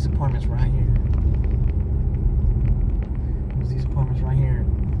 it was these apartments right here. It was these apartments right here.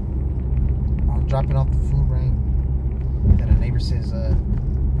 I was dropping off the food, right? Then a neighbor says,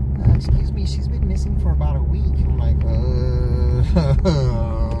 excuse me, she's been missing for about a week. I'm like,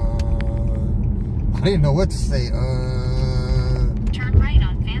 I didn't know what to say. Turn right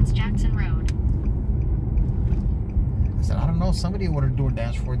on Vance Jackson Road. I said, I don't know. Somebody ordered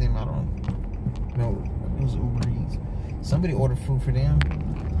DoorDash for them. I don't know. It was Uber Eats. Somebody ordered food for them.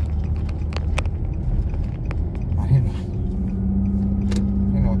 I didn't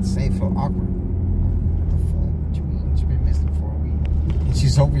know what to say. It felt awkward. What the fuck? What you mean? She's been missing for a week. And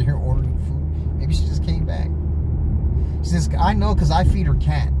she's over here ordering food. Maybe she just came back. She says, I know because I feed her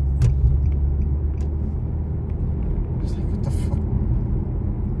cat. I was like, what the fuck?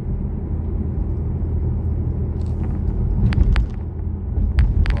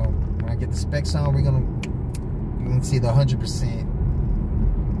 Well, when I get the specs on, we're going to see the 100%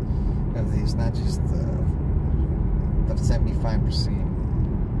 of these, not just the 75%.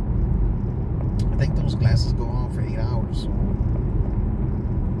 I think those glasses go on for 8 hours. So.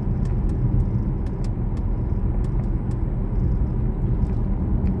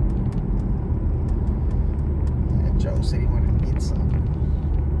 Yeah, Joe said he wanted to get some.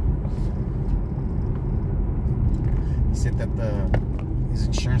 said that his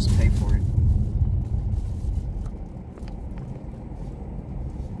insurance will pay for it.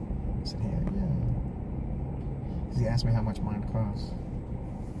 I said, hell yeah. He asked me how much mine cost.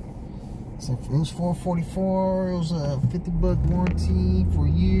 I said, it was $444. It was a $50 warranty for a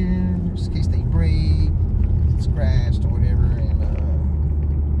year, just in case they break, get scratched or whatever. And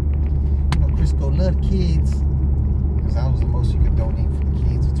Crisco loved kids, because that was the most you could donate for the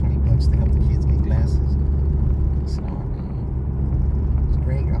kids, or $20 to help the kids get glasses. I said, oh man, it's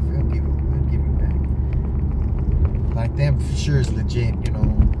great. I'd give it back. Like, them for sure is legit, you know.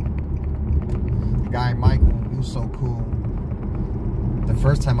 The guy Michael, he was so cool. The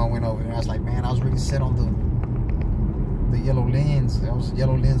first time I went over there, I was like, man, I was really set on the yellow lens. That was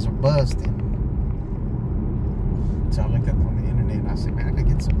yellow lens or bust. And so I looked up on the internet and I said, man, I could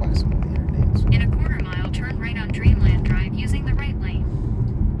get some on the internet. So, In a quarter-mile, turn right on Dreamland Drive using the right lane.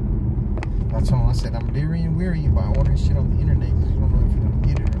 I told him, I said, I'm very weary by ordering shit on the internet because you don't know if you're gonna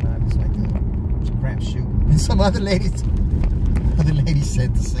get it or not. It's like it's a crapshoot. And some other ladies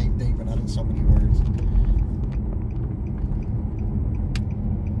said the same thing, but not in so many words.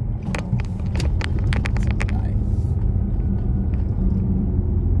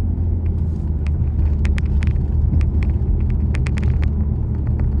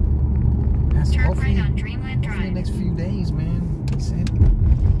 Turn right on Dreamland Hopefully the Drive. next few days, man. He said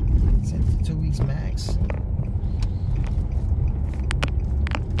 2 weeks max.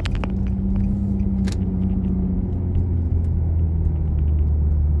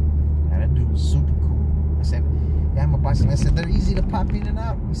 Yeah, that dude was super cool. I said, yeah, I'm a bicycle. I said, they're easy to pop in and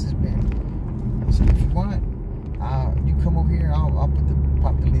out. He says, man, he said, if you want, you come over here, I'll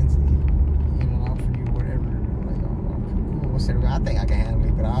pop the lens in and out for you, whatever. I'm like, oh, cool. I said, well, I think I can handle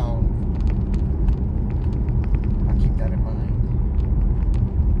it, but I'll keep that in mind.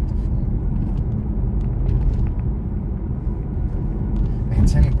 Man,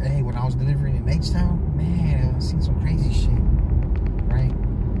 tell me, hey, when I was delivering in H-Town, man, I seen some crazy shit, right?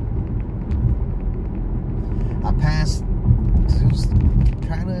 I passed, it was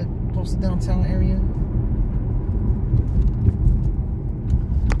kind of close to downtown area.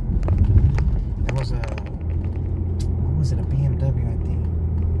 There was a BMW, I think.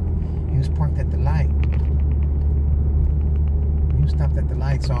 He was parked at the light. He stopped at the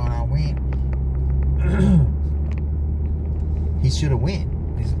light, so I went. He should have went.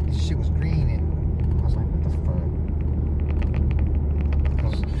 His shit was green, and I was like, what the fuck?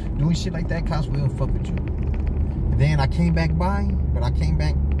 Because doing shit like that, cops will fuck with you. And then I came back by, but I came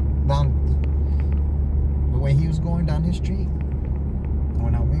back down the way he was going down his street.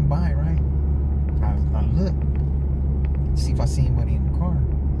 When I went by, right, I looked to see if I see anybody in the car.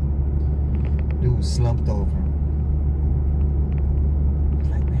 Dude was slumped over.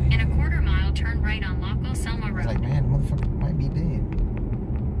 In a quarter-mile, turn right on Local Selma I was Road. like, man, the motherfucker might be dead.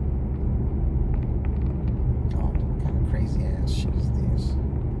 Oh, dude, what kind of crazy ass shit is this?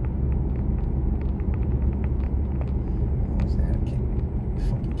 What was that? A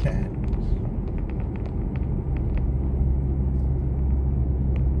fucking cat.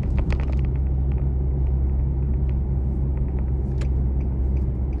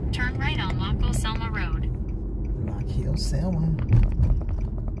 Turn right on Local Selma Road. Lock Hill Selma.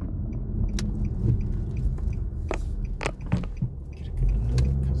 Get a good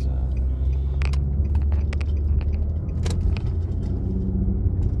look, cause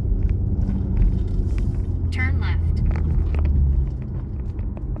Turn left.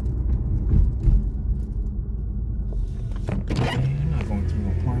 man, I'm not going through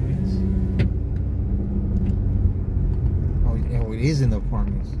apartments. Oh, it is in the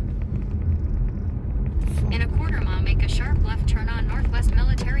apartments. In a quarter-mile, make a sharp left turn on Northwest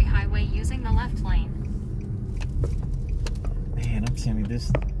Military Highway using the left lane. Man, I'm telling you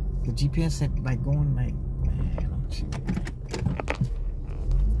this. The GPS said like going like, man, I'm telling you.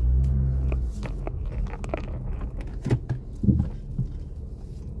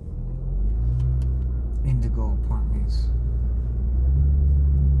 Indigo Apartments.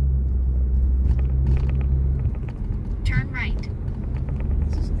 Turn right.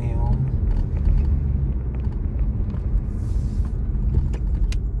 This is Elm.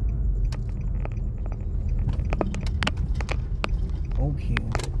 Oak Hill.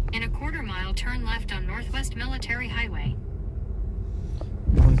 In a quarter-mile, turn left on Northwest Military Highway.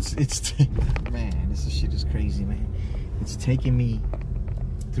 Oh, it's man, this shit is crazy, man. It's taking me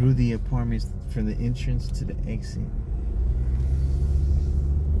through the apartments from the entrance to the exit.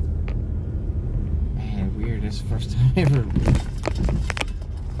 Man, weird. That's the first time I ever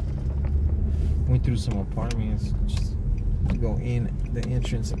went through some apartments. Just go in the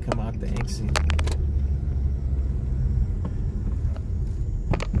entrance and come out the exit.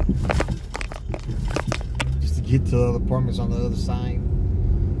 get to the other apartments on the other side.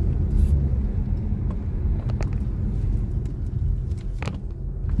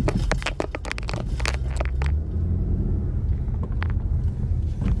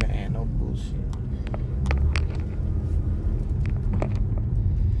 Man, no bullshit.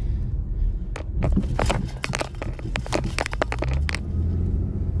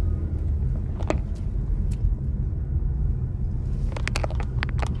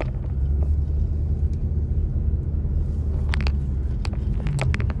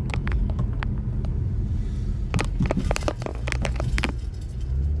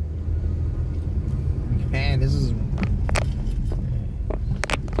 Man, this is.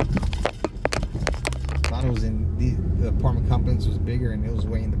 Thought it was in the apartment complex was bigger and it was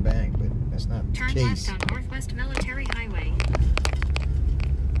way in the back, but that's not the Turn case. left on Northwest Military Highway.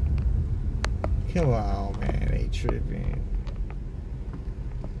 Come on, man, they tripping.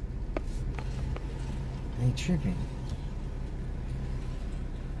 They tripping.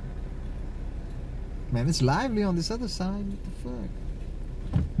 Man, it's lively on this other side. What the fuck?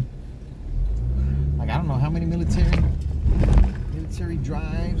 Like, I don't know how many military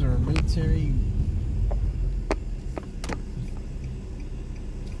drives or military.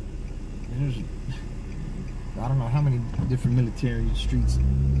 I don't know how many different military streets.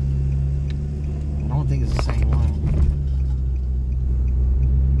 I don't think it's the same one.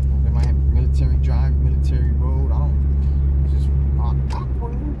 They might have military drive, military road. I don't. It's just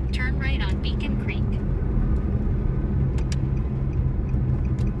awkward. Turn right on Beacon Creek.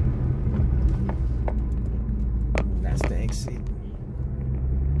 That's the exit.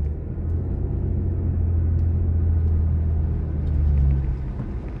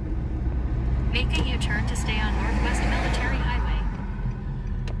 Make a U-turn to stay on Northwest Military Highway.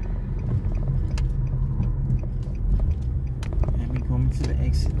 And we going to the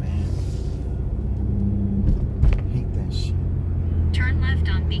exit, man. Hate that shit. Turn left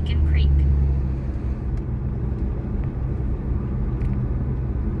on Beacon Creek.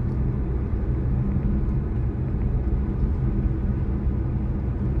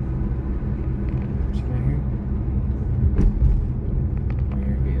 It's right here.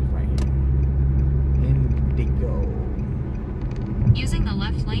 There it is, right here. Indigo. Using the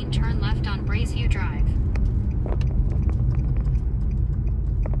left lane, turn left on Braesview Drive.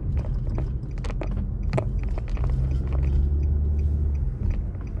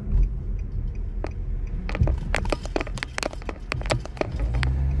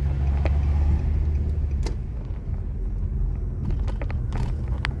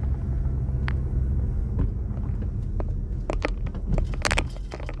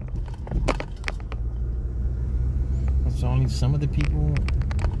 So only some of the people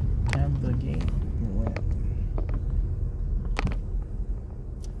have the gate. What?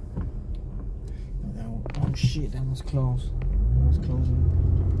 Oh shit, that was close. That was closing.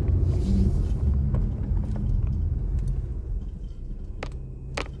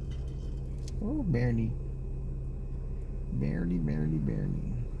 Oh, barely. Barely.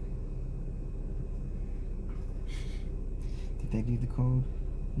 Did they leave the code?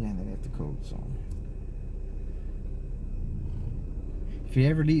 Yeah, they left the code, so. If you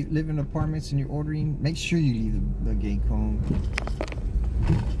ever live in apartments and you're ordering, make sure you leave the gate code.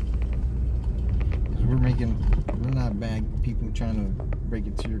 Because we're not bad people trying to break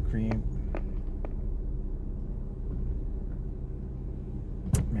into your crib.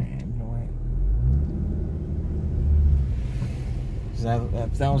 Man, you know what? 'Cause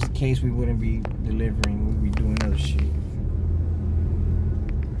if that was the case, we wouldn't be delivering, we'd be doing other shit.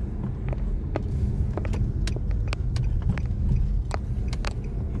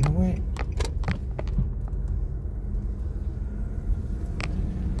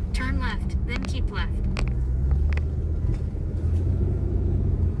 Turn left, then keep left.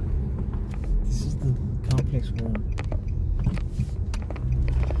 This is the complex one.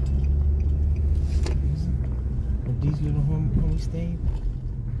 Where these little homies stayed?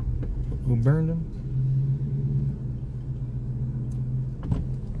 Who burned them?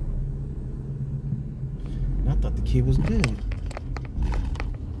 And I thought the kid was good.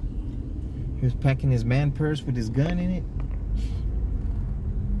 He was packing his man purse with his gun in it.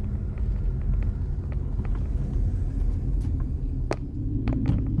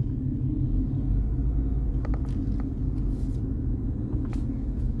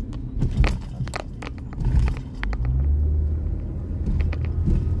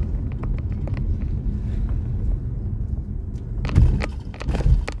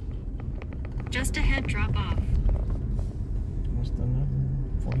 Just ahead, drop off. What's the number?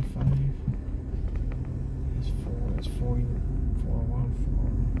 45. It's 4. It's 40.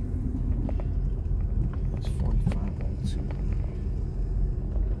 414. It's 4502.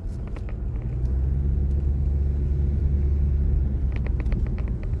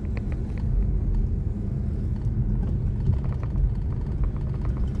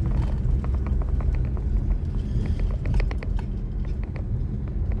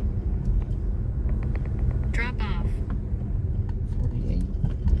 Drop off. 48.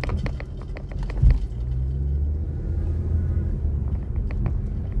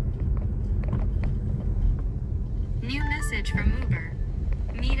 New message from Uber.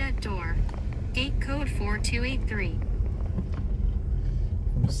 Meet at door. Gate code 4283.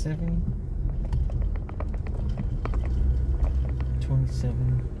 27.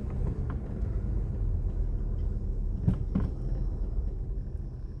 27.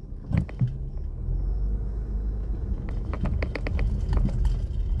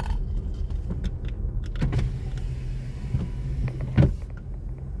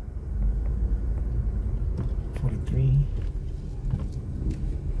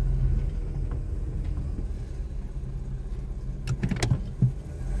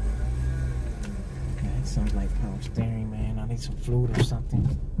 Sounds like power steering, man. I need some fluid or something.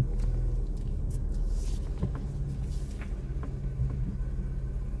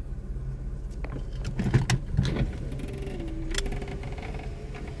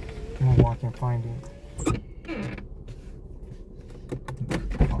 I'm gonna walk and find it.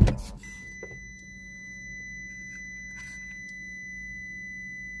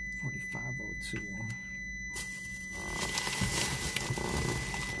 4502.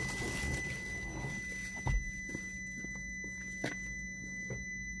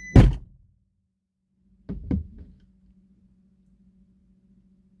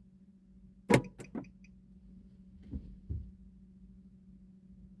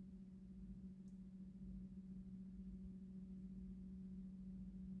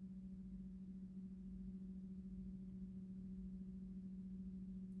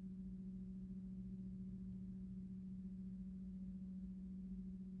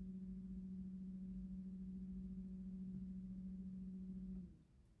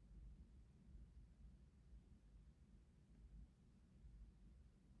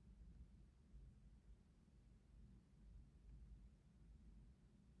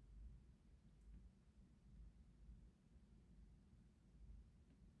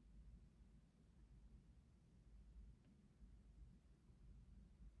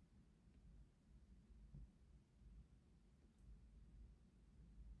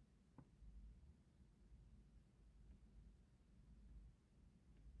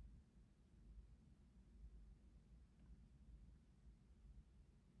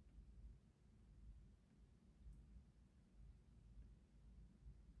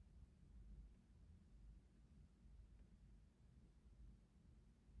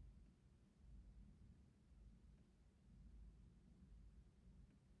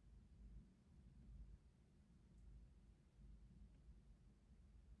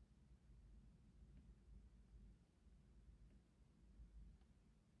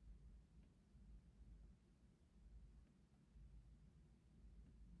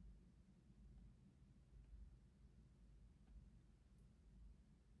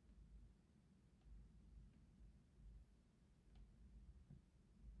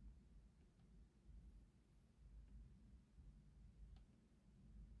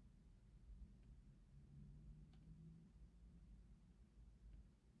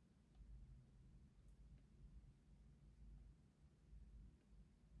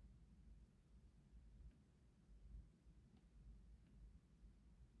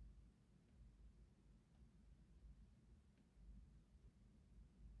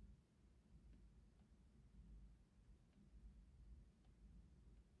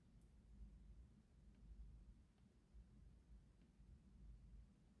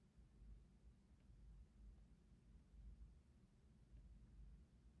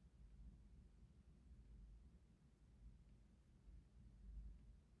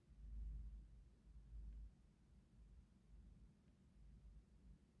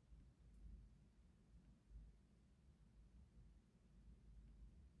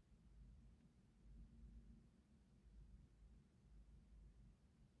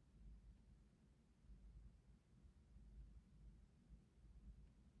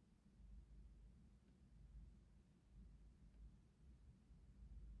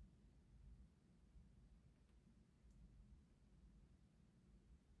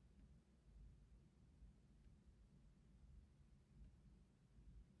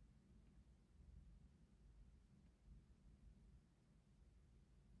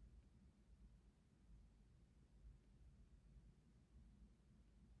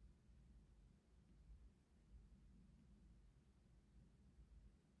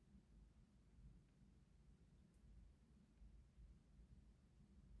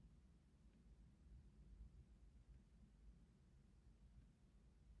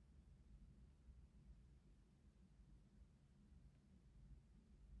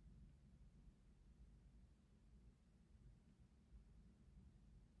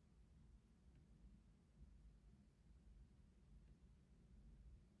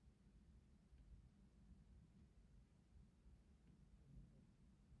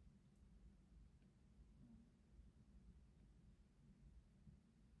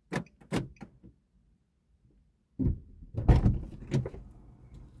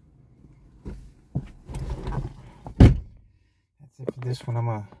 That's it for this one.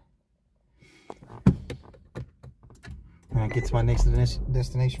 When I get to my next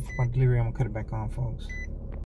destination for my delivery, I'm gonna cut it back on, folks.